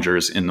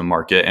challengers in the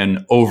market,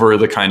 and over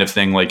the kind of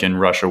thing like in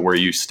Russia where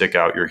you stick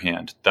out your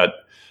hand.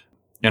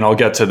 And I'll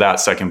get to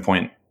that second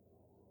point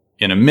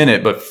in a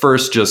minute, but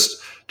first,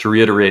 just to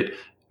reiterate,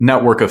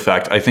 network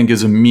effect, I think,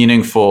 is a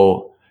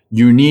meaningful.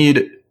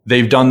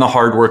 They've done the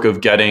hard work of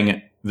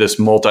getting this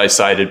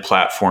multi-sided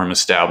platform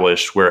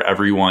established where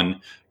everyone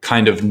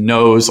kind of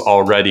knows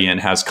already and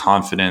has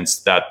confidence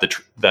that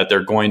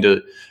they're going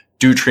to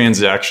do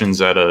transactions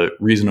at a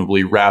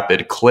reasonably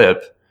rapid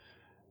clip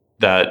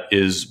that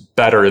is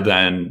better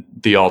than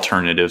the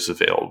alternatives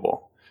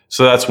available.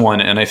 So that's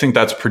one, and I think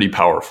that's pretty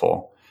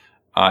powerful.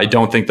 I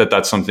don't think that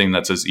that's something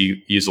that's as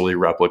easily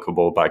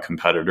replicable by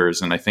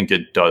competitors, and I think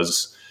it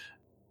does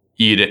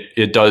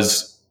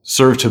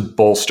serve to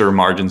bolster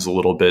margins a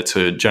little bit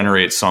to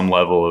generate some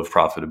level of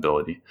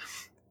profitability.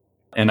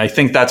 And I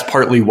think that's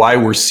partly why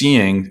we're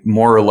seeing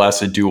more or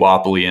less a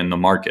duopoly in the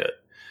market.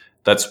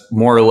 That's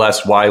more or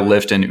less why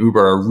Lyft and Uber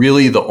are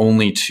really the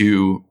only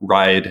two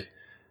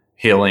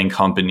ride-hailing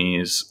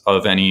companies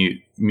of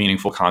any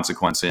meaningful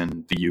consequence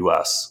in the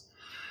US.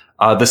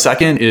 The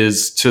second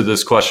is to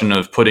this question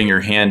of putting your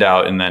hand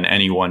out and then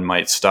anyone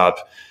might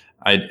stop.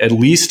 At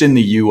least in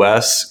the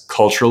US,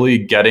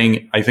 culturally,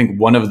 I think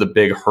one of the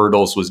big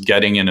hurdles was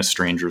getting in a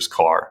stranger's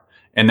car.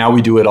 And now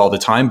we do it all the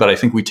time, but I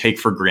think we take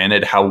for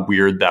granted how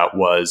weird that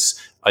was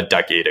a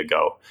decade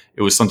ago.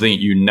 It was something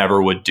you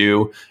never would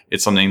do.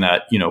 It's something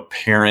that,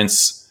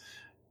 parents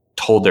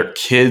told their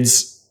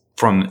kids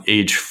from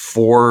age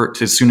 4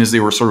 to as soon as they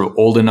were sort of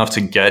old enough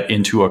to get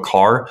into a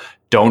car,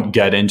 don't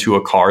get into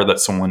a car that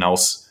someone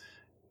else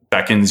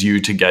beckons you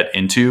to get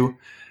into.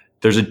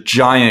 There's a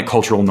giant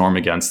cultural norm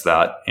against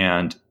that.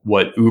 And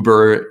what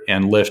Uber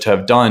and Lyft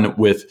have done,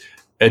 with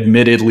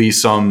admittedly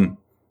some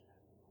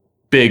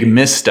big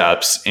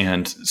missteps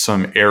and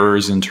some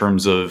errors in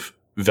terms of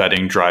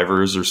vetting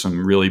drivers or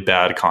some really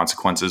bad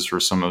consequences for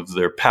some of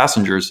their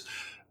passengers,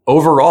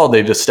 overall,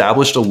 they've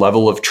established a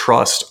level of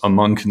trust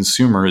among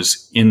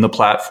consumers in the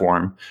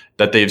platform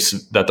that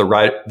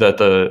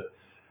the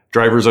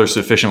drivers are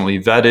sufficiently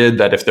vetted,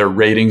 that if their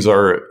ratings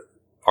are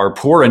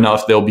poor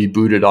enough, they'll be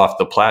booted off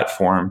the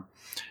platform.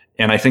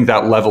 And I think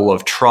that level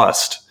of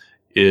trust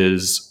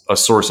is a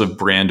source of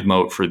brand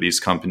moat for these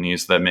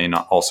companies that may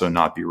not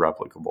be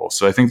replicable.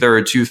 So I think there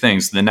are two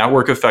things. The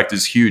network effect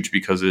is huge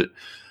because it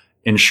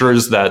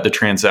ensures that the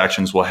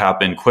transactions will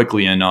happen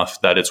quickly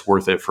enough that it's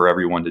worth it for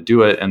everyone to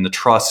do it. And the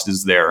trust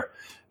is there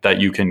that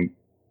you can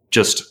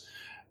just,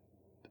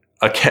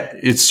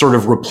 it's sort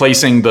of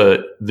replacing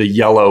the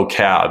yellow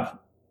cab.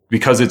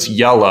 Because it's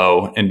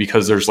yellow and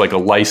because there's like a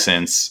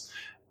license,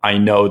 I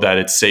know that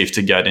it's safe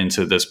to get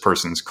into this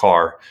person's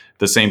car.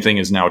 The same thing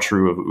is now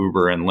true of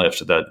Uber and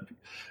Lyft, that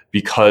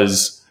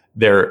because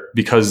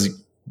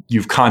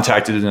you've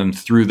contacted them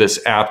through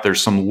this app,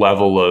 there's some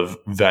level of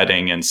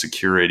vetting and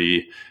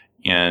security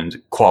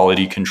and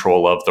quality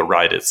control of the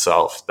ride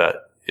itself that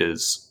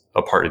is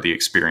a part of the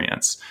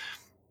experience.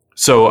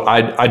 So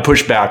I'd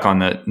push back on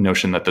the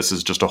notion that this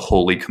is just a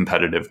wholly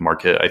competitive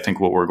market. I think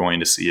what we're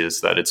going to see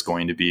is that it's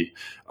going to be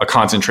a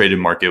concentrated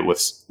market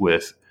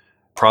with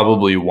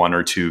probably one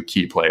or two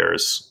key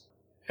players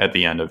at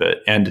the end of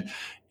it. And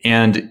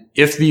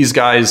if these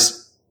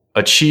guys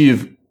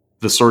achieve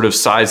the sort of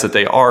size that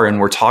they are, and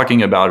we're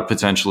talking about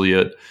potentially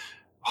a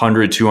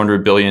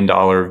 $100-200 billion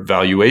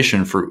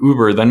valuation for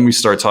Uber, then we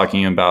start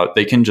talking about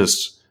they can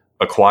just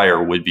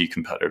acquire would-be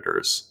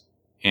competitors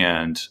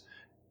and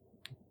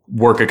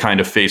work a kind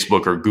of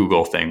Facebook or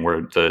Google thing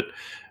where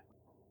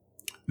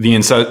the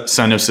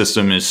incentive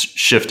system is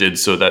shifted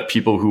so that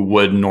people who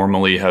would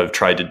normally have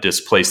tried to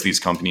displace these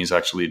companies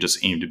actually just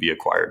aim to be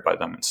acquired by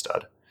them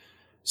instead.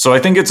 So I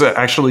think it's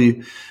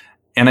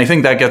and I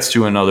think that gets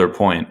to another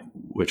point,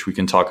 which we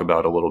can talk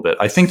about a little bit.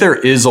 I think there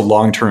is a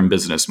long-term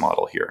business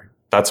model here.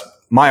 That's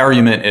my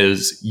argument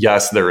is,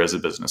 yes, there is a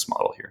business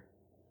model here.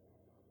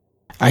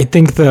 I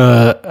think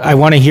I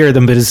want to hear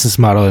the business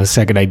model in a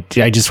second.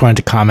 I just wanted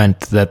to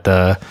comment that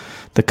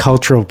the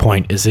cultural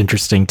point is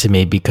interesting to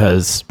me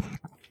because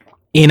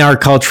in our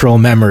cultural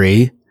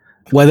memory,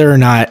 whether or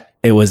not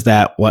it was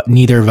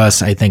neither of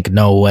us, I think,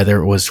 know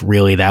whether it was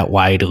really that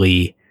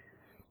widely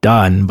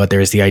done, but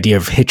there's the idea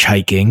of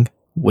hitchhiking,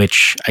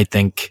 which I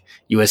think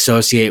you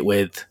associate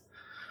with.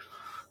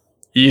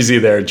 Easy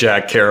there,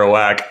 Jack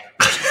Kerouac.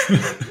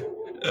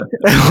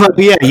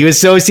 Yeah, you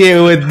associate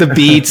it with the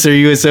Beats, or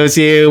you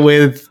associate it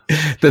with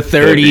the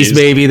 30s,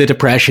 maybe the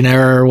Depression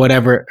era or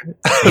whatever.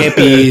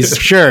 Hippies,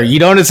 sure. You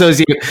don't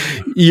associate.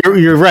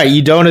 You're right.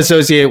 You don't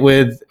associate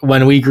with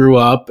when we grew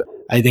up.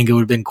 I think it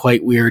would have been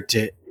quite weird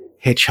to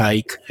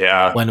hitchhike.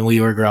 Yeah. When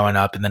we were growing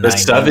up in the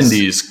 90s.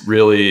 70s,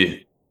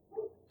 really,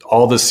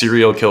 all the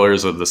serial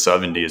killers of the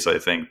 70s, I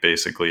think,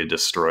 basically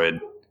destroyed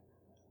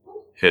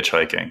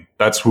hitchhiking.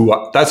 That's who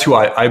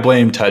I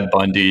blame Ted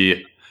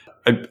Bundy.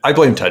 I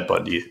blame Ted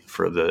Bundy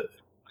for the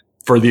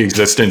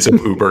existence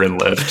of Uber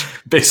and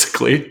Lyft.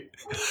 Basically,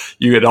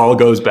 it all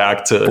goes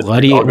back to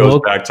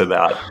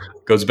that.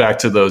 Goes back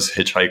to those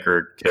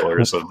hitchhiker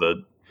killers of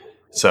the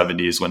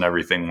 70s when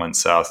everything went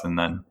south, and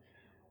then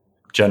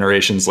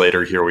generations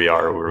later, here we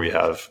are, where we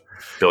have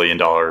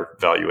billion-dollar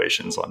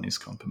valuations on these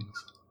companies.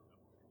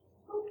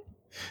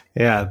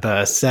 Yeah,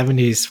 the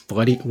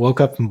 70s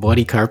woke up in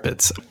bloody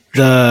carpets.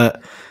 So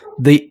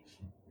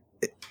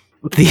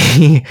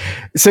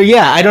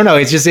yeah, I don't know.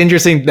 It's just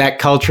interesting, that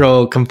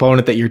cultural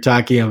component that you're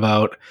talking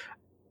about,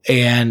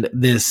 and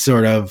this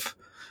sort of,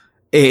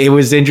 it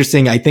was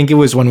interesting. I think it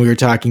was when we were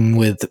talking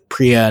with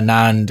Priya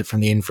Anand from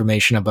the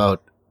Information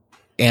about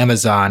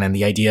Amazon, and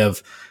the idea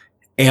of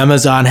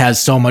Amazon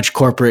has so much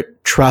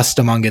corporate trust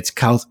among its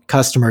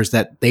customers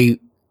that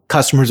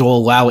customers will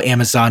allow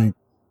Amazon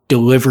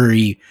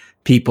delivery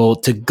people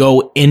to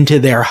go into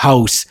their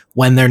house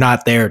when they're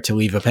not there to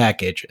leave a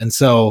package. And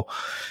so,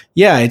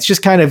 yeah, it's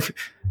just kind of,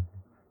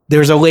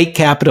 there's a late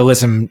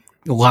capitalism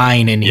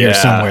line in here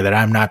somewhere that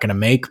I'm not going to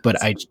make, but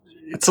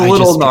it's a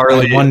little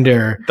gnarly. I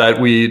wonder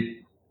that we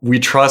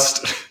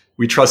trust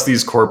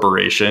these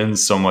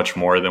corporations so much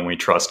more than we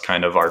trust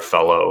kind of our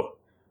fellow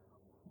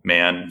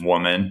man,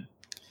 woman.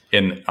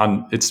 And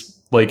it's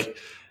like,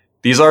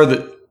 these are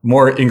the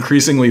more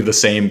increasingly the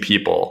same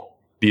people,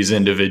 these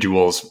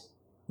individuals.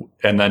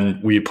 And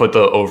then we put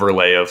the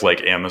overlay of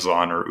like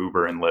Amazon or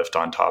Uber and Lyft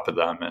on top of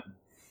them. And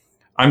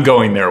I'm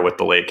going there with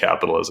the late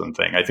capitalism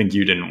thing. I think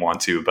you didn't want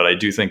to, but I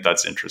do think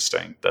that's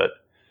interesting that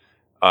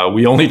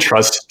we only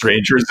trust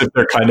strangers if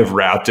they're kind of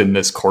wrapped in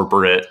this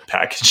corporate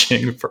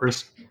packaging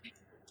first.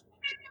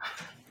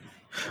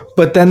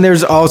 But then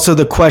there's also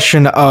the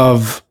question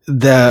of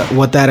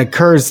what that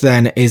occurs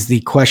then is the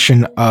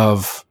question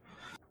of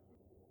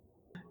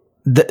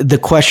the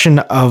question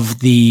of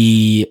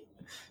the,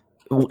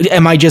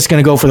 am I just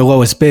going to go for the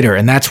lowest bidder?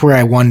 And that's where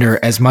I wonder,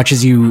 as much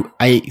as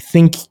I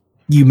think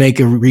you make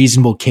a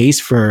reasonable case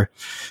for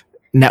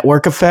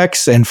network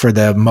effects and for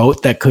the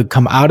moat that could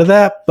come out of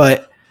that.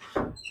 But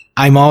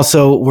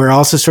we're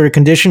also sort of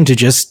conditioned to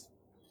just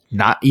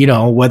not,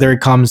 whether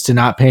it comes to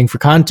not paying for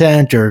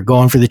content or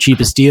going for the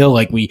cheapest deal,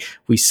 like we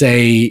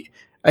say,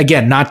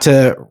 again, not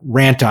to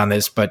rant on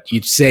this, but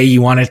you'd say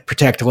you want to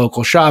protect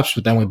local shops,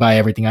 but then we buy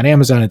everything on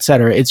Amazon, et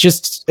cetera. It's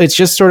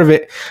just sort of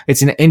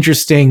it's an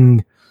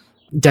interesting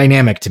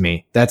dynamic to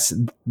me. That's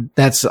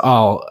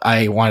all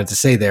I wanted to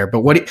say there.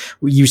 But what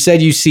you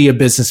said, you see a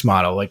business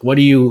model. Like, what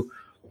do you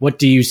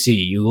see?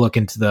 You look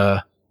into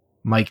the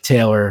Mike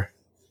Taylor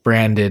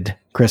branded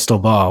crystal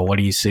ball. What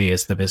do you see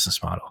as the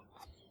business model?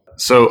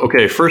 So,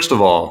 okay, first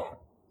of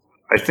all,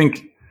 I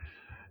think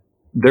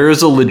there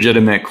is a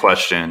legitimate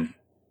question.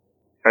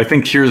 I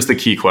think here's the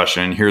key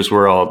question. Here's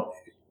where I'll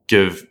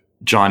give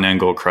John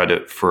Engel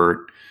credit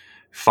for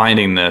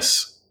finding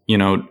this.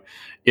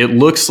 It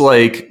looks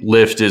like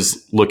Lyft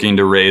is looking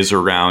to raise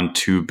around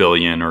 $2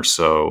 billion or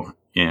so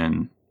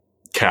in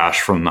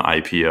cash from the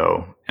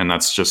IPO. And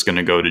that's just going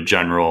to go to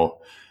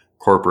general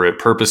corporate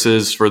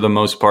purposes for the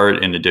most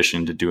part, in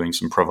addition to doing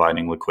some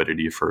providing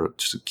liquidity for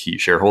key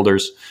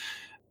shareholders.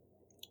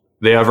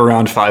 They have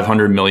around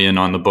 500 million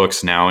on the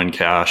books now in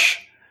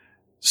cash.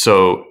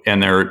 So,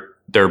 and they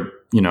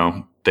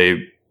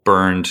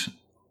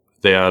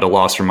had a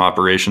loss from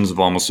operations of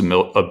almost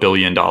 $1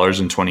 billion in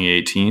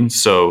 2018.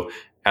 So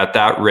at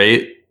that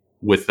rate,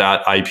 with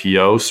that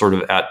IPO, sort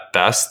of at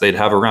best, they'd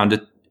have around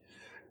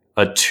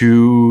a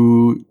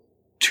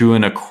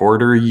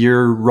 2.25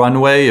 year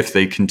runway if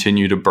they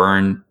continue to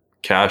burn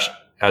cash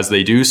as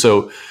they do.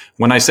 So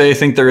when I say I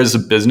think there is a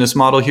business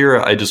model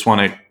here, I just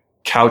want to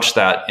couch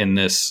that in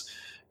this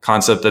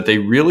concept that they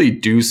really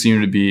do seem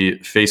to be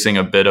facing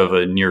a bit of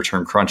a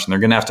near-term crunch, and they're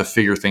going to have to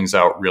figure things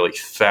out really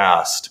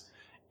fast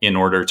in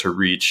order to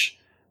reach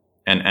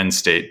an end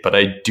state. But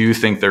I do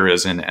think there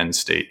is an end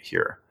state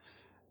here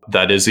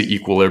that is the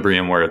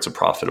equilibrium where it's a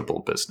profitable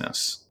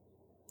business.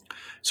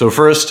 So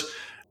first,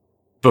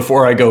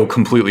 before I go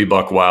completely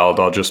buck wild,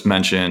 I'll just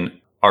mention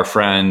our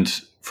friend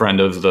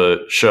of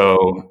the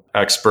show,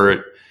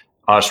 expert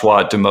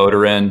Ashwat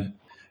Damodaran,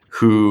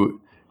 who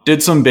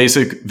did some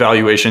basic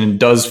valuation and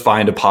does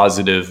find a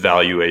positive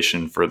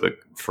valuation for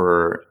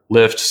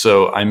Lyft.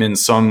 So I'm in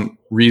some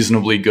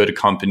reasonably good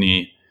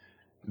company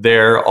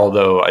there,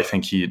 although I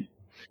think he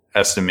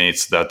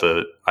estimates that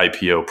the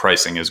IPO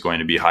pricing is going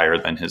to be higher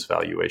than his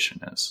valuation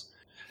is.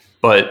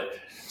 But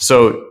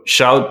so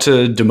shout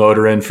to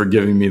Damodaran for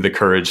giving me the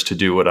courage to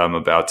do what I'm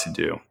about to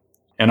do.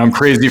 And I'm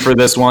crazy for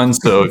this one.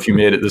 So if you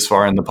made it this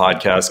far in the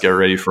podcast, get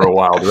ready for a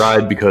wild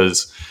ride,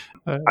 because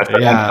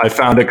I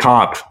found a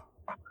comp.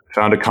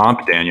 Found a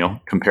comp,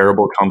 Daniel.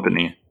 Comparable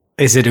company.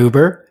 Is it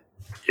Uber?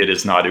 It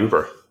is not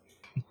Uber.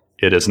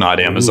 It is not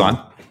Amazon.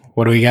 Ooh.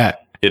 What do we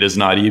got? It is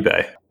not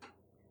eBay.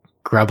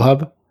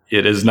 Grubhub?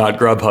 It is not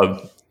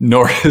Grubhub.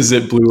 Nor is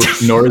it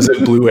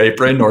Blue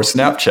Apron, nor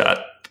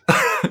Snapchat.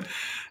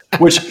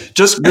 Which,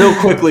 just real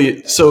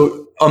quickly,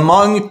 so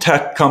among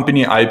tech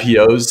company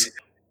IPOs,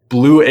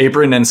 Blue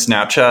Apron and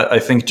Snapchat, I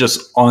think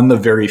just on the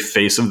very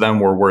face of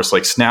them were worse.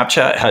 Like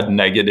Snapchat had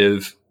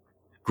negative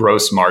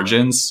gross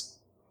margins.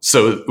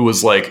 So it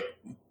was like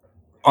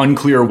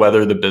unclear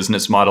whether the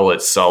business model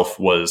itself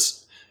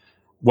was,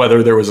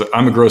 whether there was,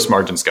 I'm a gross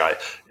margins guy,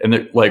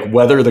 and like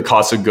whether the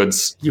cost of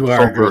goods would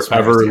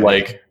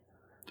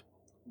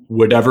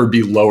ever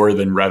be lower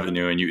than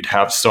revenue and you'd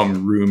have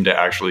some room to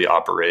actually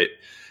operate.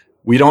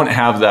 We don't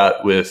have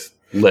that with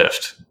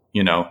Lyft.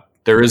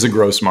 There is a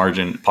gross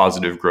margin,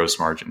 positive gross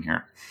margin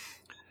here.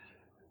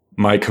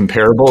 My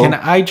comparable.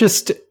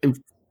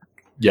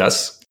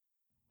 Yes.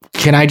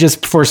 Can I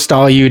just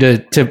forestall you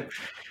to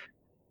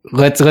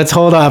let's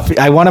hold off.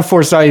 I want to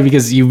forestall you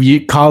because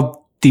you called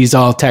these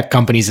all tech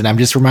companies, and I'm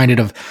just reminded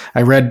of,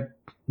 I read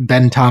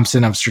Ben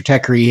Thompson of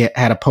Stratechery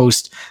had a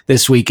post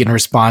this week in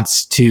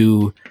response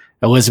to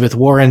Elizabeth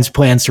Warren's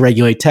plans to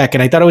regulate tech.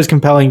 And I thought it was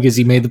compelling because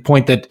he made the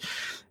point that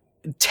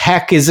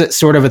tech is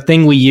sort of a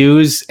thing we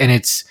use, and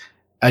it's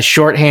a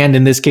shorthand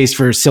in this case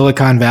for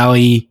Silicon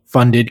Valley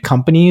funded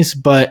companies.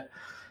 But,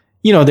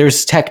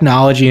 there's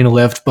technology in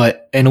Lyft,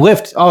 and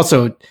Lyft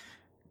also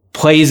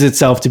plays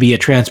itself to be a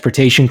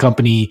transportation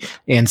company,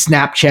 and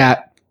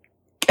Snapchat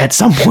at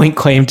some point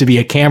claimed to be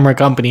a camera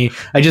company.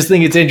 I just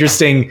think it's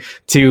interesting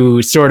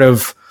to sort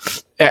of,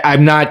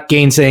 I'm not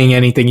gainsaying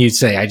anything you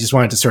say. I just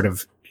wanted to sort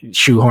of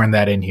shoehorn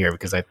that in here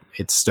because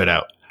it stood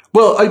out.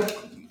 Well,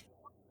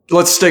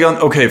 let's stay on.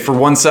 Okay, for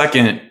 1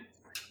 second,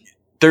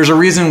 there's a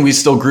reason we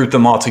still group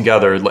them all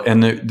together,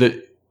 and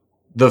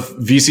the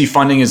VC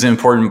funding is an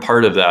important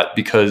part of that,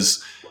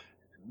 because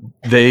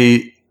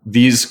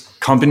these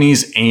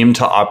companies aim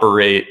to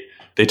operate.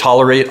 They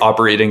tolerate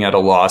operating at a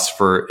loss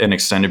for an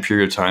extended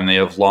period of time. They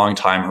have long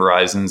time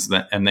horizons,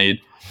 and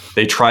they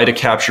try to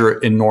capture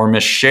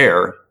enormous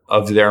share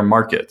of their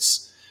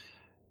markets.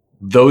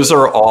 those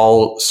are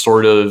all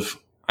sort of,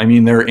 I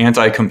mean, they're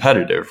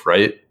anti-competitive,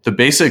 right? The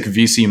basic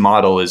VC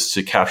model is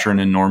to capture an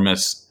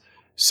enormous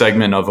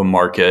segment of a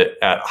market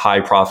at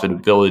high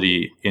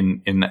profitability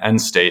in the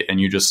end state. And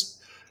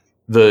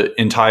the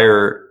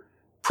entire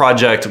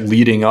project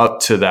leading up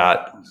to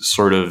that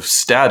sort of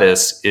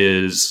status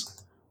is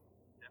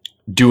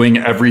doing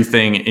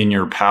everything in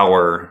your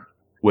power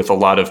with a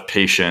lot of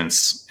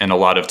patience and a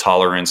lot of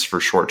tolerance for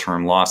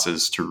short-term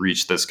losses to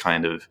reach this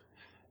kind of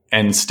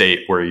end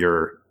state where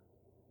you're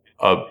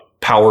a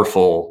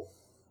powerful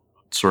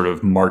sort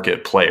of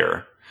market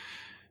player.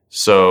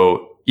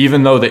 So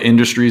even though the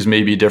industries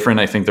may be different,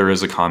 I think there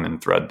is a common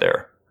thread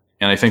there.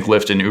 And I think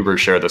Lyft and Uber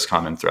share this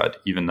common thread,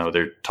 even though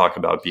they talk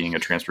about being a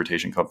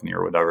transportation company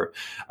or whatever.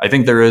 I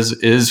think there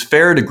is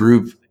fair to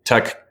group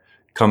tech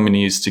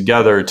companies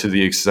together to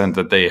the extent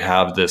that they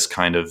have this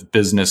kind of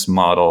business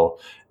model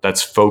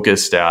that's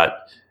focused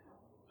at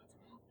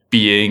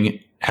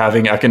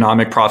having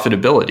economic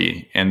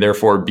profitability and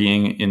therefore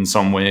being in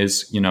some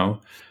ways,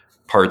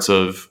 parts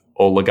of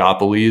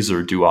oligopolies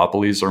or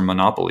duopolies or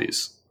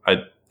monopolies.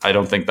 I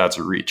don't think that's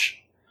a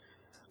reach.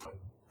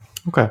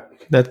 Okay.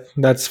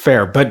 That's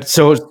fair. But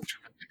so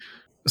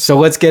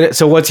let's get it.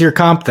 So what's your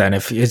comp then?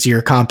 Is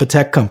your comp a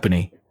tech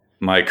company?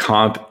 My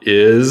comp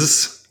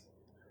is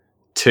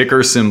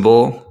ticker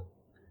symbol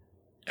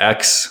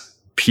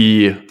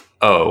XPO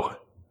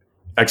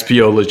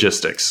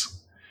Logistics.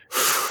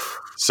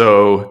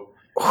 So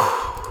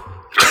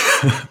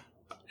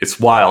it's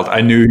wild.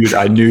 I knew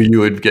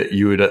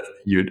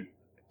you'd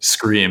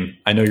scream.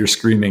 I know you're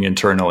screaming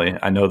internally.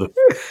 I know the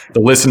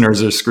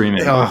listeners are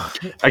screaming.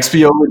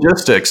 XPO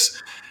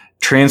Logistics,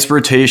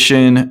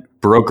 transportation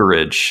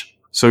brokerage.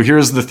 So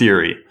here's the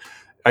theory.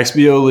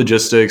 XPO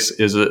Logistics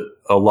is a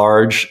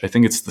large, I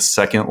think it's the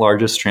second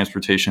largest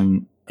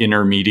transportation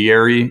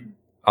intermediary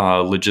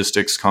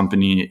logistics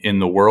company in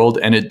the world.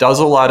 And it does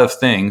a lot of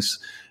things.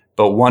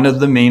 But one of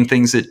the main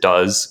things it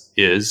does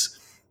is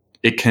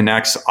it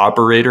connects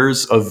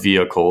operators of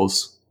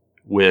vehicles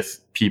with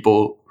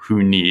people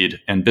who need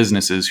and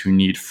businesses who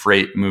need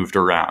freight moved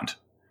around.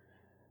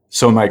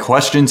 So my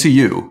question to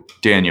you,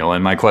 Daniel,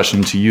 and my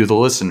question to you, the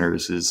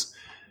listeners, is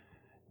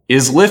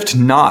Lyft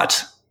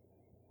not,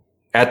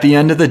 at the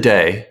end of the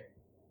day,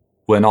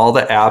 when all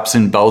the apps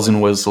and bells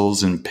and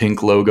whistles and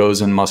pink logos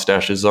and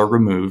mustaches are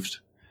removed,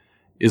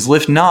 is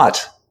Lyft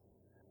not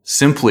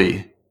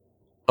simply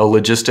a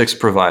logistics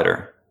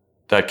provider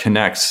that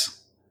connects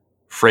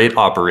freight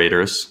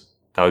operators,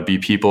 that would be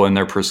people in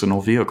their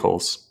personal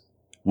vehicles,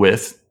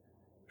 with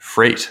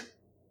freight,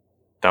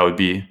 that would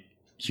be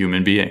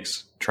human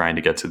beings trying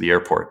to get to the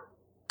airport,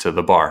 to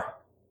the bar,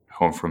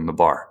 home from the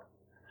bar?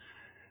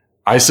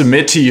 I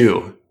submit to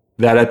you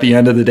that at the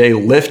end of the day,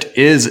 Lyft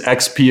is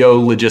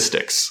XPO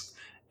Logistics,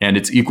 and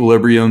its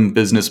equilibrium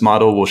business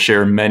model will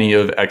share many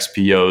of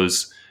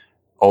XPO's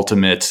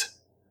ultimate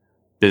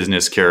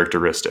business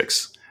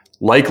characteristics.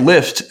 Like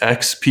Lyft,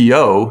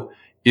 XPO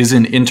is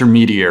an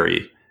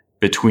intermediary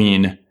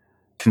between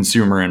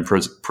consumer and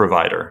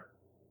provider.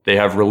 They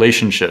have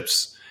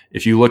relationships.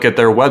 If you look at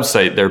their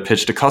website, their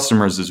pitch to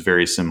customers is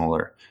very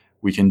similar.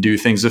 We can do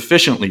things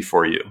efficiently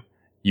for you.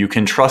 You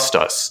can trust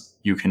us.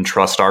 You can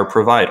trust our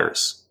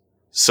providers.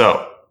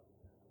 So,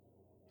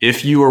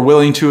 if you are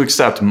willing to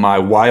accept my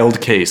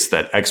wild case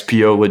that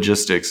XPO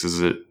Logistics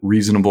is a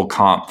reasonable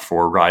comp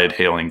for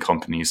ride-hailing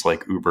companies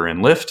like Uber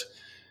and Lyft,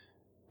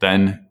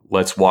 then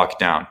let's walk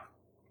down.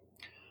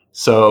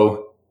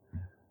 So,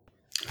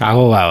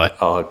 I'll allow it.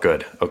 Oh,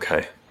 good.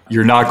 Okay.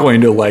 You're not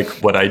going to like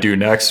what I do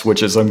next,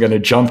 which is I'm going to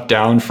jump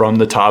down from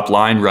the top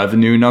line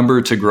revenue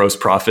number to gross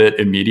profit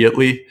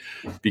immediately,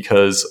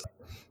 because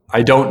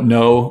I don't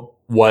know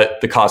what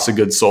the cost of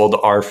goods sold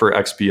are for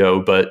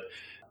XPO. But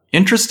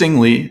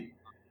interestingly,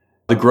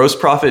 the gross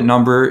profit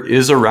number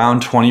is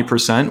around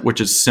 20%,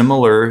 which is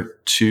similar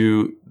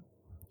to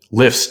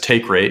Lyft's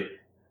take rate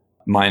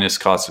minus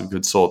cost of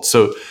goods sold.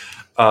 So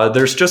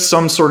there's just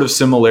some sort of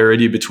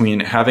similarity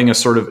between having a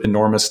sort of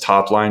enormous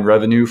top line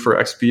revenue for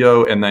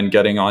XPO and then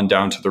getting on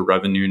down to the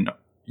revenue.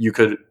 You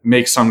could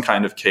make some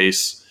kind of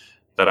case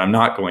that I'm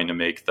not going to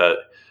make, that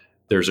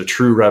there's a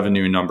true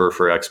revenue number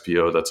for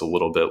XPO that's a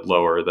little bit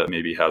lower, that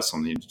maybe has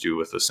something to do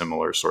with a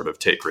similar sort of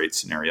take rate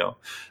scenario.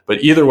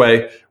 But either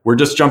way, we're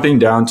just jumping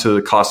down to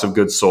the cost of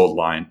goods sold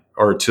line,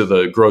 or to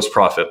the gross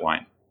profit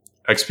line.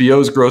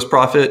 XPO's gross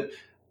profit,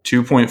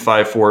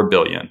 $2.54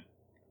 billion.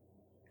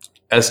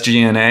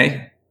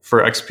 SG&A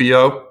for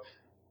XPO,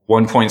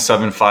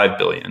 $1.75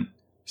 billion,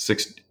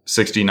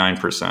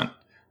 69%.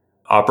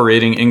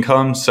 Operating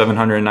income,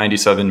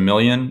 $797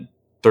 million,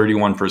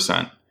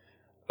 31%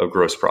 of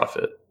gross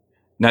profit.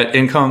 Net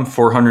income,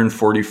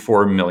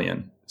 $444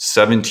 million,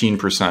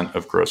 17%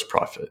 of gross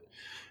profit.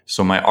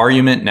 So my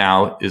argument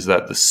now is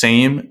that the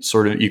same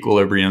sort of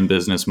equilibrium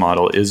business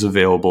model is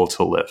available to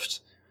Lyft.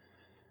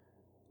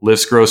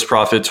 Lyft's gross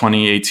profit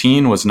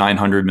 2018 was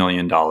 $900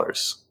 million.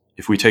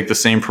 If we take the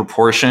same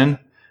proportion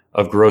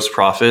of gross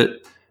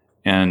profit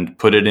and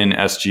put it in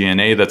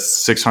SG&A, that's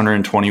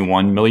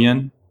 $621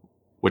 million,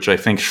 which I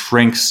think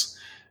shrinks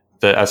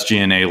the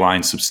SG&A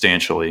line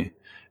substantially.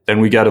 Then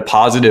we get a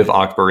positive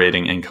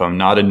operating income,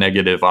 not a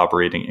negative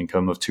operating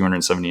income of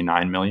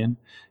 279 million.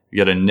 We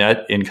get a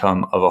net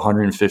income of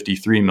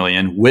 153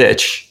 million,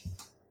 which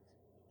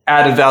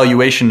at a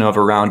valuation of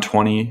around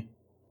 20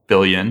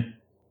 billion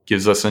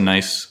gives us a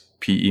nice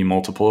PE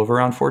multiple of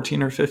around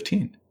 14 or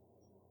 15.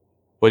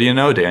 What do you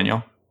know,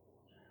 Daniel?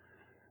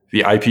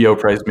 The IPO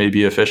price may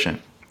be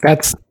efficient.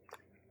 That's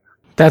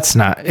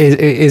not.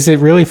 Is it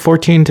really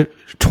 14 to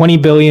 20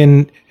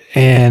 billion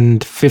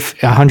and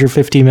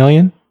 150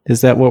 million?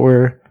 Is that what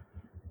we're?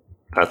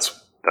 That's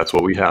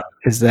what we have.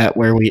 Is that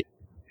where we?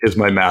 Is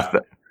my math?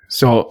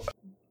 So,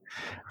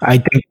 I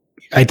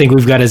think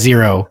we've got a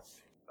zero.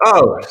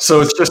 Oh,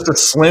 so it's just a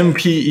slim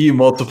PE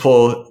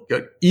multiple,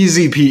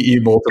 easy PE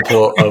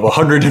multiple of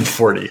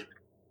 140,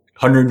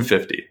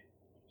 150.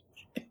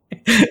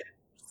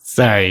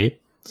 Sorry.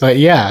 But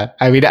yeah,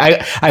 I mean,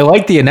 I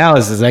like the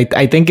analysis. I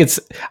think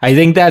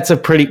that's a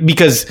pretty,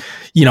 because,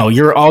 you know,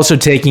 you're also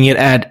taking it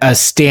at a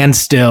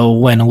standstill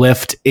when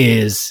Lyft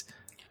is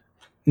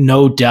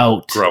no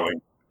doubt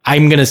growing.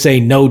 I'm going to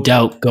say no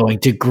doubt going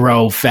to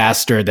grow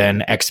faster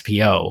than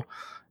XPO.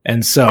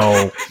 And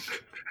so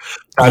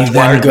that's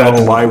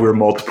why we're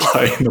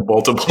multiplying the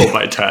multiple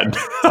by 10.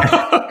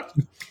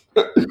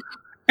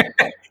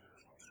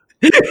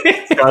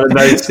 Got a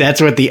nice,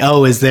 that's what the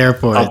O is there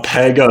for. A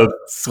peg of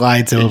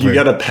slides over. You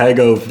get a peg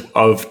of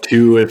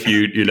 2 if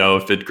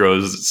if it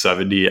grows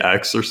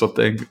 70x or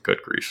something.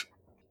 Good grief.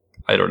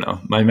 I don't know.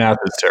 My math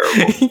is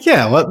terrible.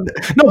 Yeah, well,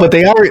 no, but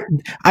they are.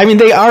 I mean,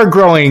 they are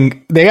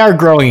growing. They are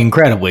growing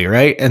incredibly,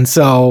 right? And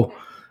so,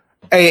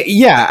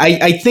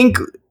 I think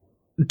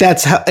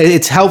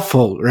it's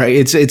helpful, right?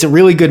 It's a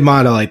really good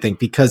model, I think,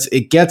 because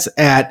it gets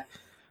at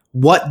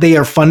what they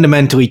are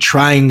fundamentally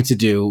trying to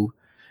do.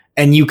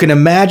 And you can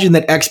imagine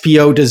that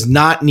XPO does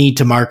not need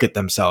to market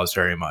themselves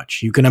very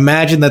much. You can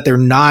imagine that they're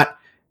not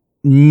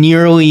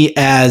nearly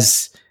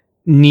as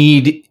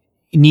needy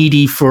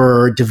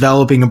for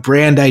developing a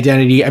brand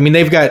identity. I mean, I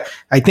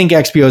think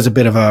XPO is a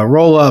bit of a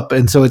roll up.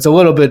 And so it's a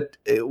little bit,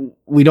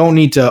 we don't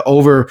need to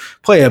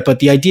overplay it, but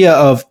the idea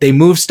of they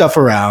move stuff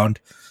around,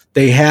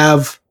 they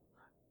have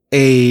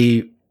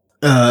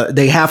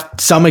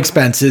some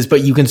expenses,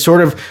 but you can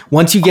sort of,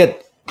 once you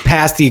get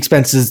past the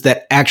expenses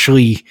that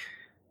actually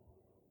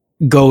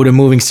go to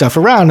moving stuff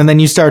around, and then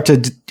you start to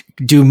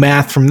do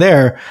math from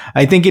there,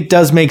 I think it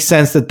does make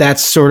sense that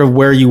that's sort of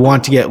where you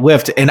want to get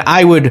Lyft. And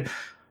I would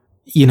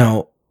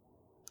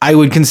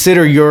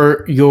consider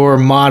your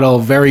model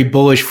very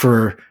bullish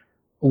for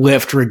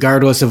Lyft,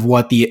 regardless of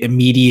what the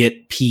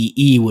immediate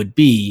PE would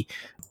be.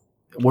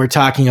 We're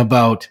talking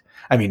about,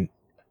 I mean,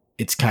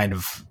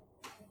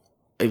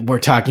 we're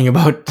talking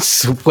about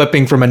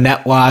flipping from a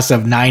net loss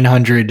of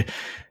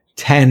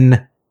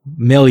 910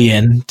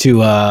 million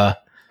to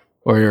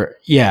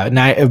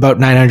about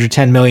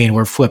 910 million.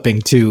 We're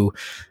flipping to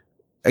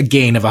a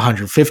gain of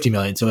 150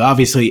 million. So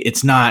obviously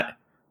it's not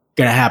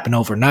going to happen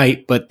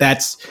overnight, but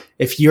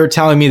if you're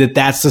telling me that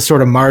that's the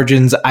sort of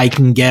margins I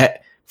can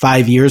get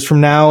 5 years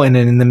from now, and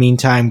then in the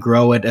meantime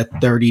grow at a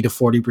 30 to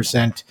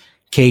 40%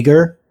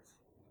 CAGR,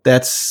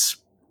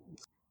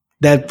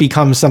 that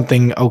becomes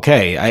something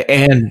okay.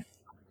 And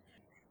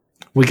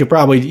we could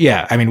probably,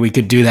 we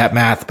could do that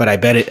math, but I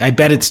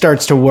bet it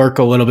starts to work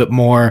a little bit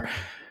more.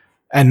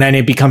 And then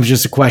it becomes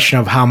just a question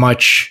of how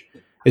much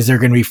is there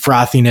going to be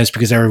frothiness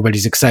because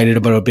everybody's excited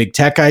about a big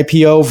tech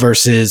IPO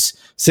versus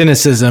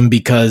cynicism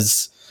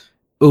because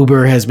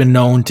Uber has been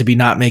known to be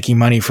not making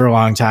money for a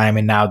long time.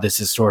 And now this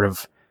is sort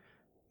of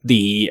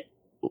the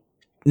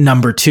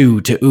number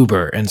 2 to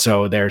Uber. And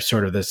so they're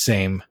sort of the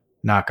same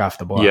knock off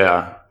the block.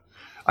 Yeah.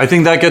 I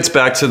think that gets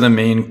back to the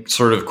main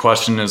sort of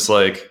question is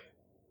like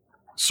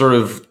sort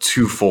of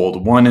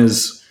twofold. One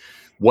is,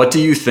 what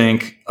do you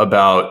think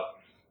about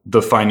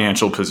the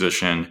financial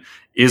position?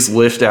 Is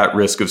Lyft at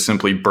risk of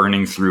simply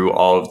burning through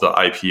all of the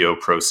IPO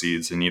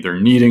proceeds and either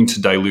needing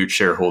to dilute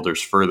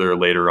shareholders further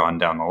later on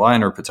down the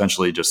line, or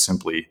potentially just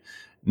simply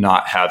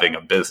not having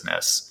a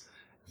business?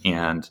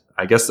 And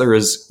I guess there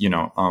is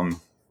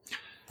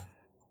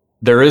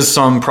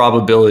some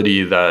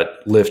probability that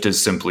Lyft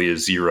is simply a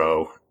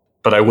zero,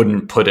 but I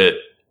would put it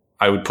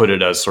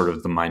as sort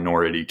of the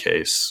minority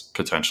case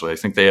potentially. I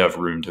think they have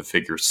room to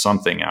figure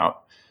something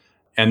out.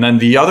 And then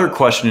the other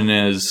question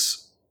is,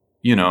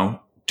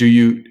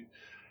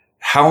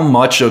 how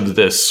much of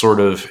this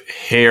sort of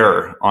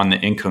hair on the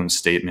income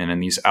statement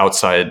and these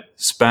outside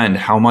spend,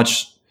 how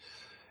much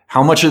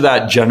of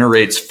that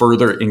generates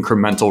further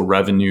incremental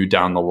revenue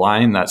down the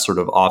line that sort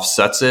of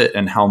offsets it,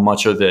 and how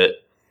much of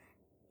it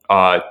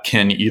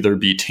can either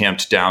be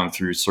tamped down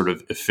through sort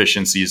of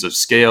efficiencies of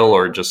scale,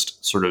 or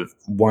just sort of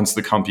once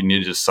the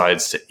company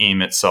decides to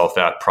aim itself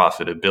at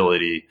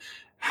profitability,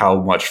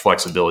 how much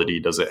flexibility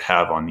does it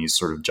have on these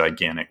sort of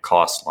gigantic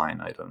cost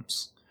line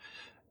items?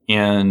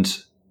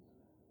 And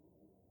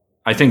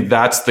I think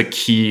that's the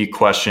key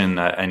question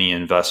that any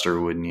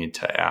investor would need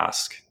to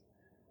ask.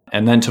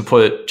 And then I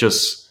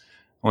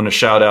want to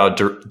shout out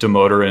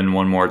Damodaran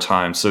one more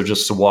time. So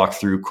just to walk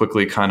through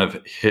quickly, kind of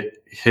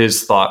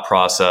his thought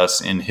process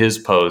in his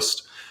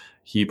post.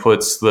 He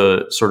puts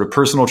the sort of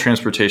personal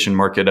transportation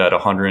market at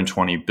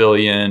 120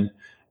 billion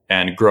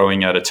and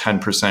growing at a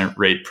 10%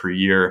 rate per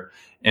year.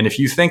 And if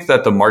you think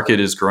that the market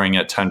is growing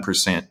at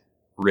 10%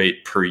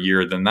 rate per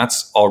year, then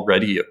that's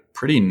already a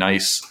pretty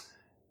nice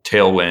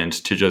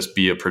tailwind to just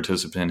be a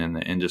participant in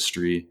the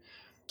industry.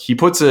 He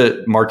puts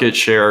a market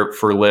share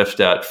for Lyft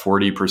at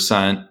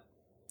 40%,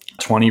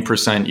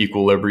 20%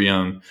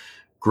 equilibrium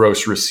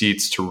gross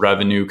receipts to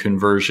revenue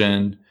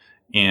conversion,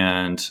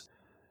 and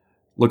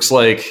looks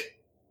like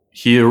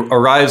he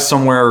arrives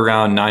somewhere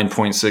around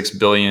 9.6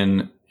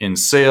 billion in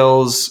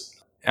sales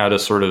at a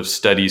sort of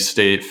steady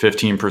state,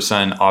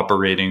 15%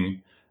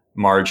 operating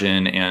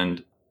margin,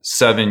 and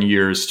 7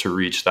 years to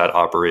reach that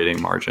operating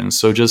margin.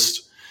 So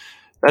just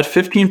that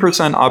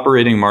 15%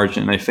 operating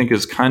margin, I think,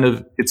 is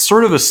it's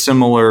sort of a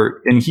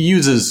similar, and he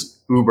uses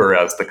Uber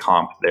as the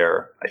comp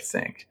there, I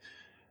think.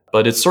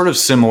 But it's sort of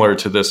similar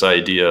to this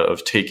idea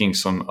of taking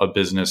a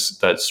business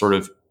that's sort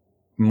of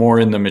more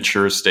in the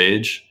mature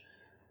stage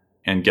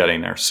and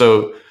getting there.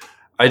 So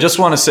I just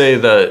want to say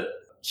that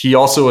he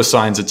also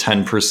assigns a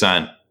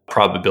 10%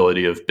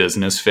 probability of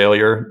business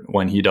failure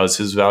when he does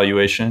his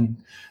valuation.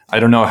 I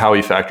don't know how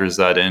he factors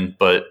that in,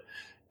 but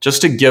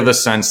just to give a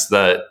sense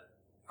that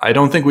I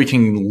don't think we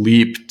can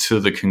leap to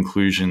the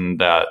conclusion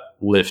that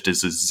Lyft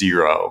is a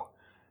zero,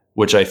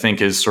 which I think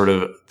is sort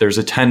of, there's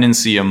a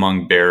tendency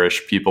among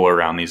bearish people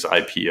around these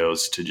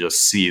IPOs to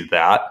just see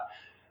that.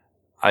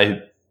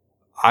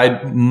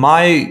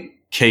 My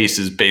case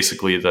is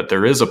basically that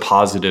there is a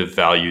positive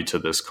value to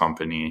this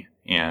company,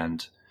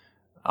 and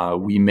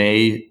we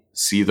may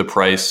see the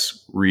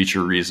price reach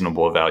a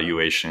reasonable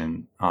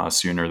valuation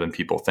sooner than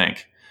people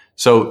think.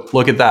 So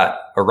look at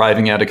that,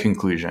 arriving at a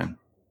conclusion.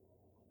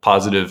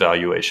 Positive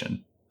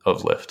valuation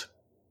of Lyft.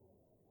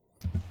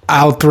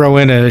 I'll throw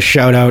in a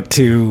shout out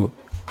to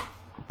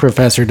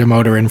Professor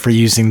Demoterin for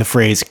using the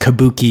phrase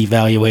kabuki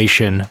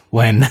valuation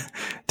when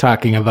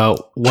talking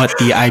about what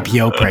the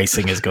IPO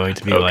pricing is going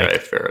to be like. Okay,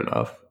 fair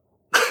enough.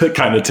 It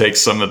kind of takes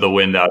some of the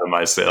wind out of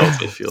my sails,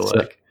 I feel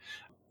like.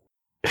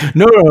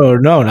 No,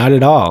 not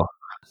at all.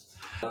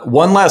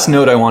 One last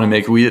note I want to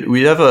make.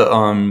 We have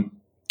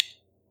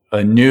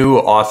a new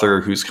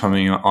author who's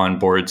coming on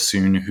board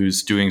soon,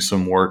 who's doing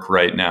some work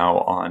right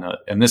now on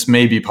and this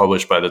may be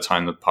published by the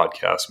time the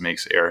podcast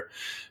makes air.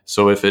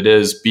 So if it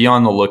is, be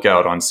on the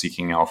lookout on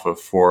Seeking Alpha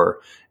for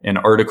an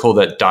article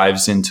that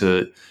dives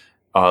into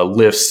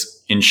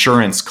Lyft's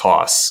insurance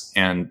costs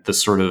and the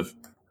sort of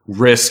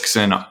risks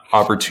and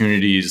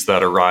opportunities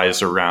that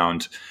arise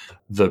around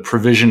the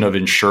provision of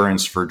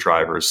insurance for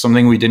drivers.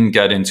 Something we didn't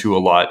get into a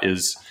lot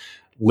is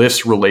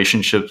Lyft's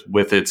relationship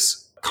with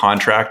its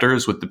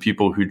contractors, with the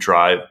people who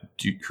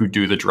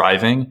do the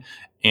driving.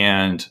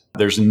 And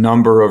there's a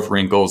number of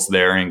wrinkles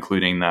there,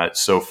 including that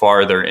so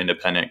far they're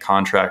independent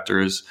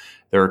contractors.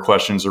 There are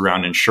questions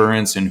around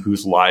insurance and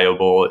who's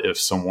liable if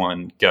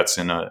someone gets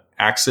in an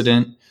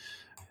accident.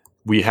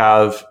 We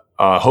have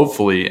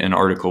hopefully an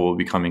article will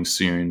be coming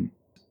soon.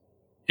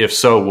 If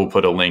so, we'll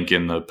put a link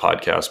in the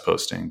podcast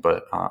posting.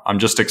 But I'm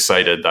just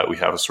excited that we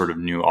have a sort of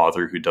new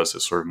author who does a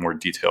sort of more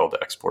detailed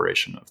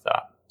exploration of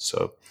that.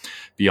 So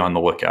be on the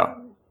lookout.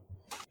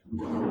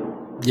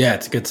 Yeah,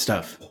 it's good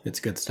stuff.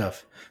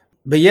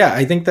 But yeah,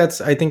 I think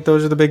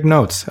those are the big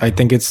notes. I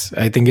think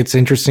it's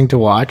interesting to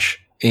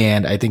watch,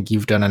 and I think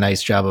you've done a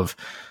nice job of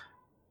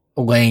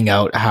laying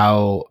out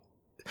how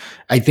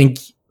I think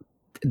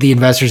the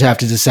investors have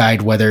to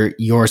decide whether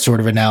your sort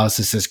of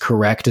analysis is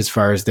correct as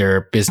far as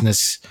their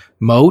business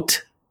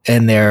moat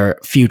and their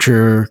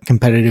future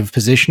competitive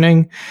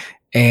positioning,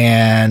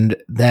 and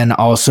then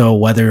also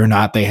whether or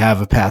not they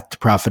have a path to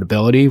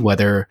profitability,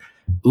 whether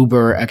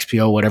Uber,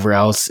 XPO, whatever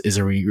else is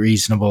a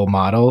reasonable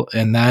model.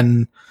 And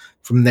then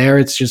from there,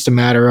 it's just a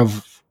matter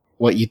of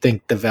what you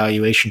think the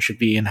valuation should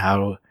be and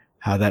how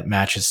that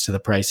matches to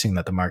the pricing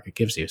that the market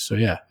gives you. So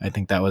yeah, I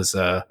think that was,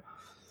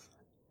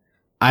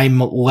 I'm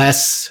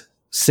less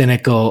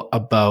cynical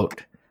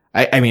about,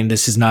 I mean,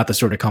 this is not the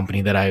sort of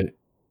company that I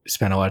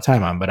spend a lot of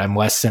time on, but I'm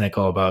less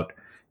cynical about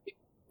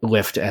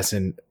Lyft as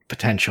a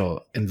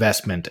potential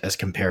investment as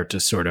compared to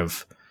sort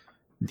of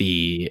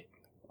the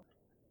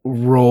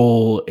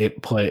role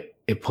it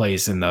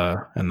plays in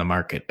the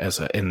market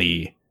in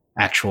the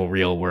actual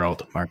real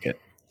world market.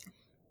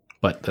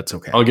 But that's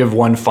okay. I'll give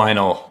one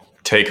final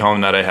take home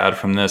that I had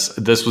from this.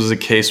 This was a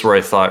case where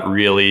I thought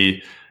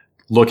really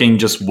looking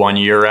just 1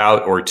 year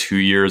out or 2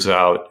 years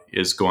out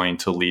is going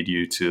to lead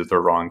you to the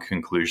wrong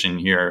conclusion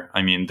here.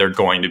 I mean, they're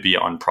going to be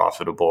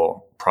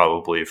unprofitable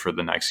probably for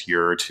the next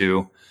year or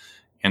two.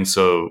 And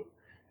so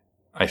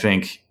I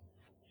think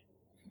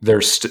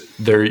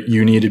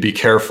you need to be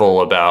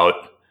careful about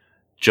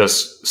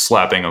just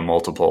slapping a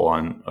multiple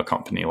on a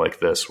company like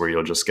this where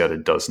you'll just get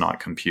it does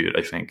not compute.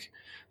 I think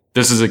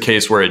this is a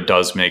case where it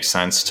does make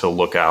sense to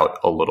look out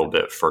a little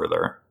bit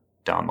further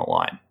down the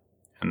line.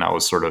 And that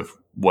was sort of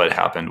what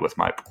happened with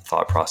my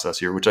thought process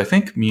here, which I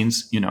think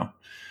means,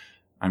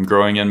 I'm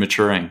growing and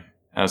maturing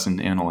as an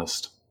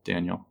analyst,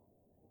 Daniel.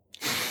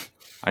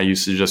 I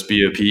used to just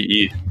be a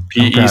PE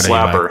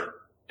slapper.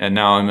 And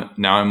now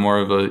I'm more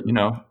of a,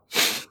 now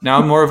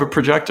I'm more of a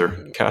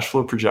projector, cash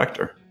flow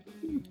projector,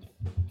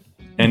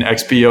 an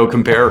XPO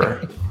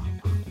comparer,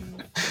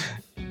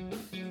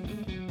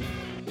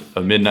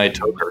 a midnight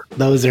toker.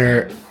 Those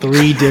are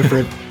three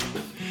different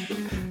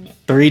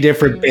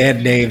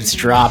band names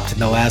dropped in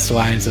the last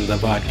lines of the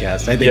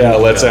podcast. I think. Yeah,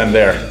 let's end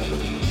there.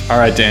 All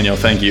right, Daniel.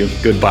 Thank you.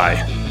 Goodbye.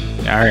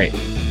 All right.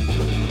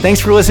 Thanks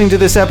for listening to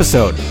this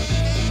episode.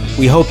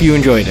 We hope you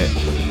enjoyed it.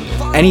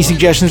 Any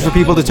suggestions for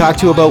people to talk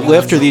to about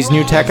Lyft or these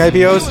new tech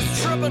IPOs?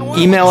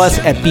 Email us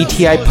at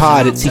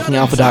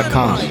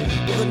btipod@seekingalpha.com.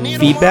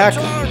 Feedback?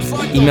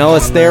 Email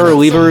us there or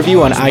leave a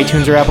review on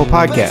iTunes or Apple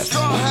Podcasts.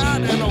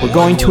 We're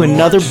going to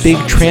another big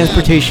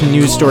transportation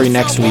news story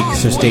next week,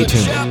 so stay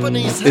tuned.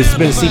 This has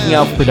been a Seeking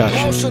Alpha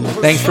production.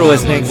 Thanks for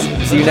listening.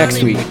 See you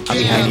next week on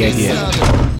Behind the Idea.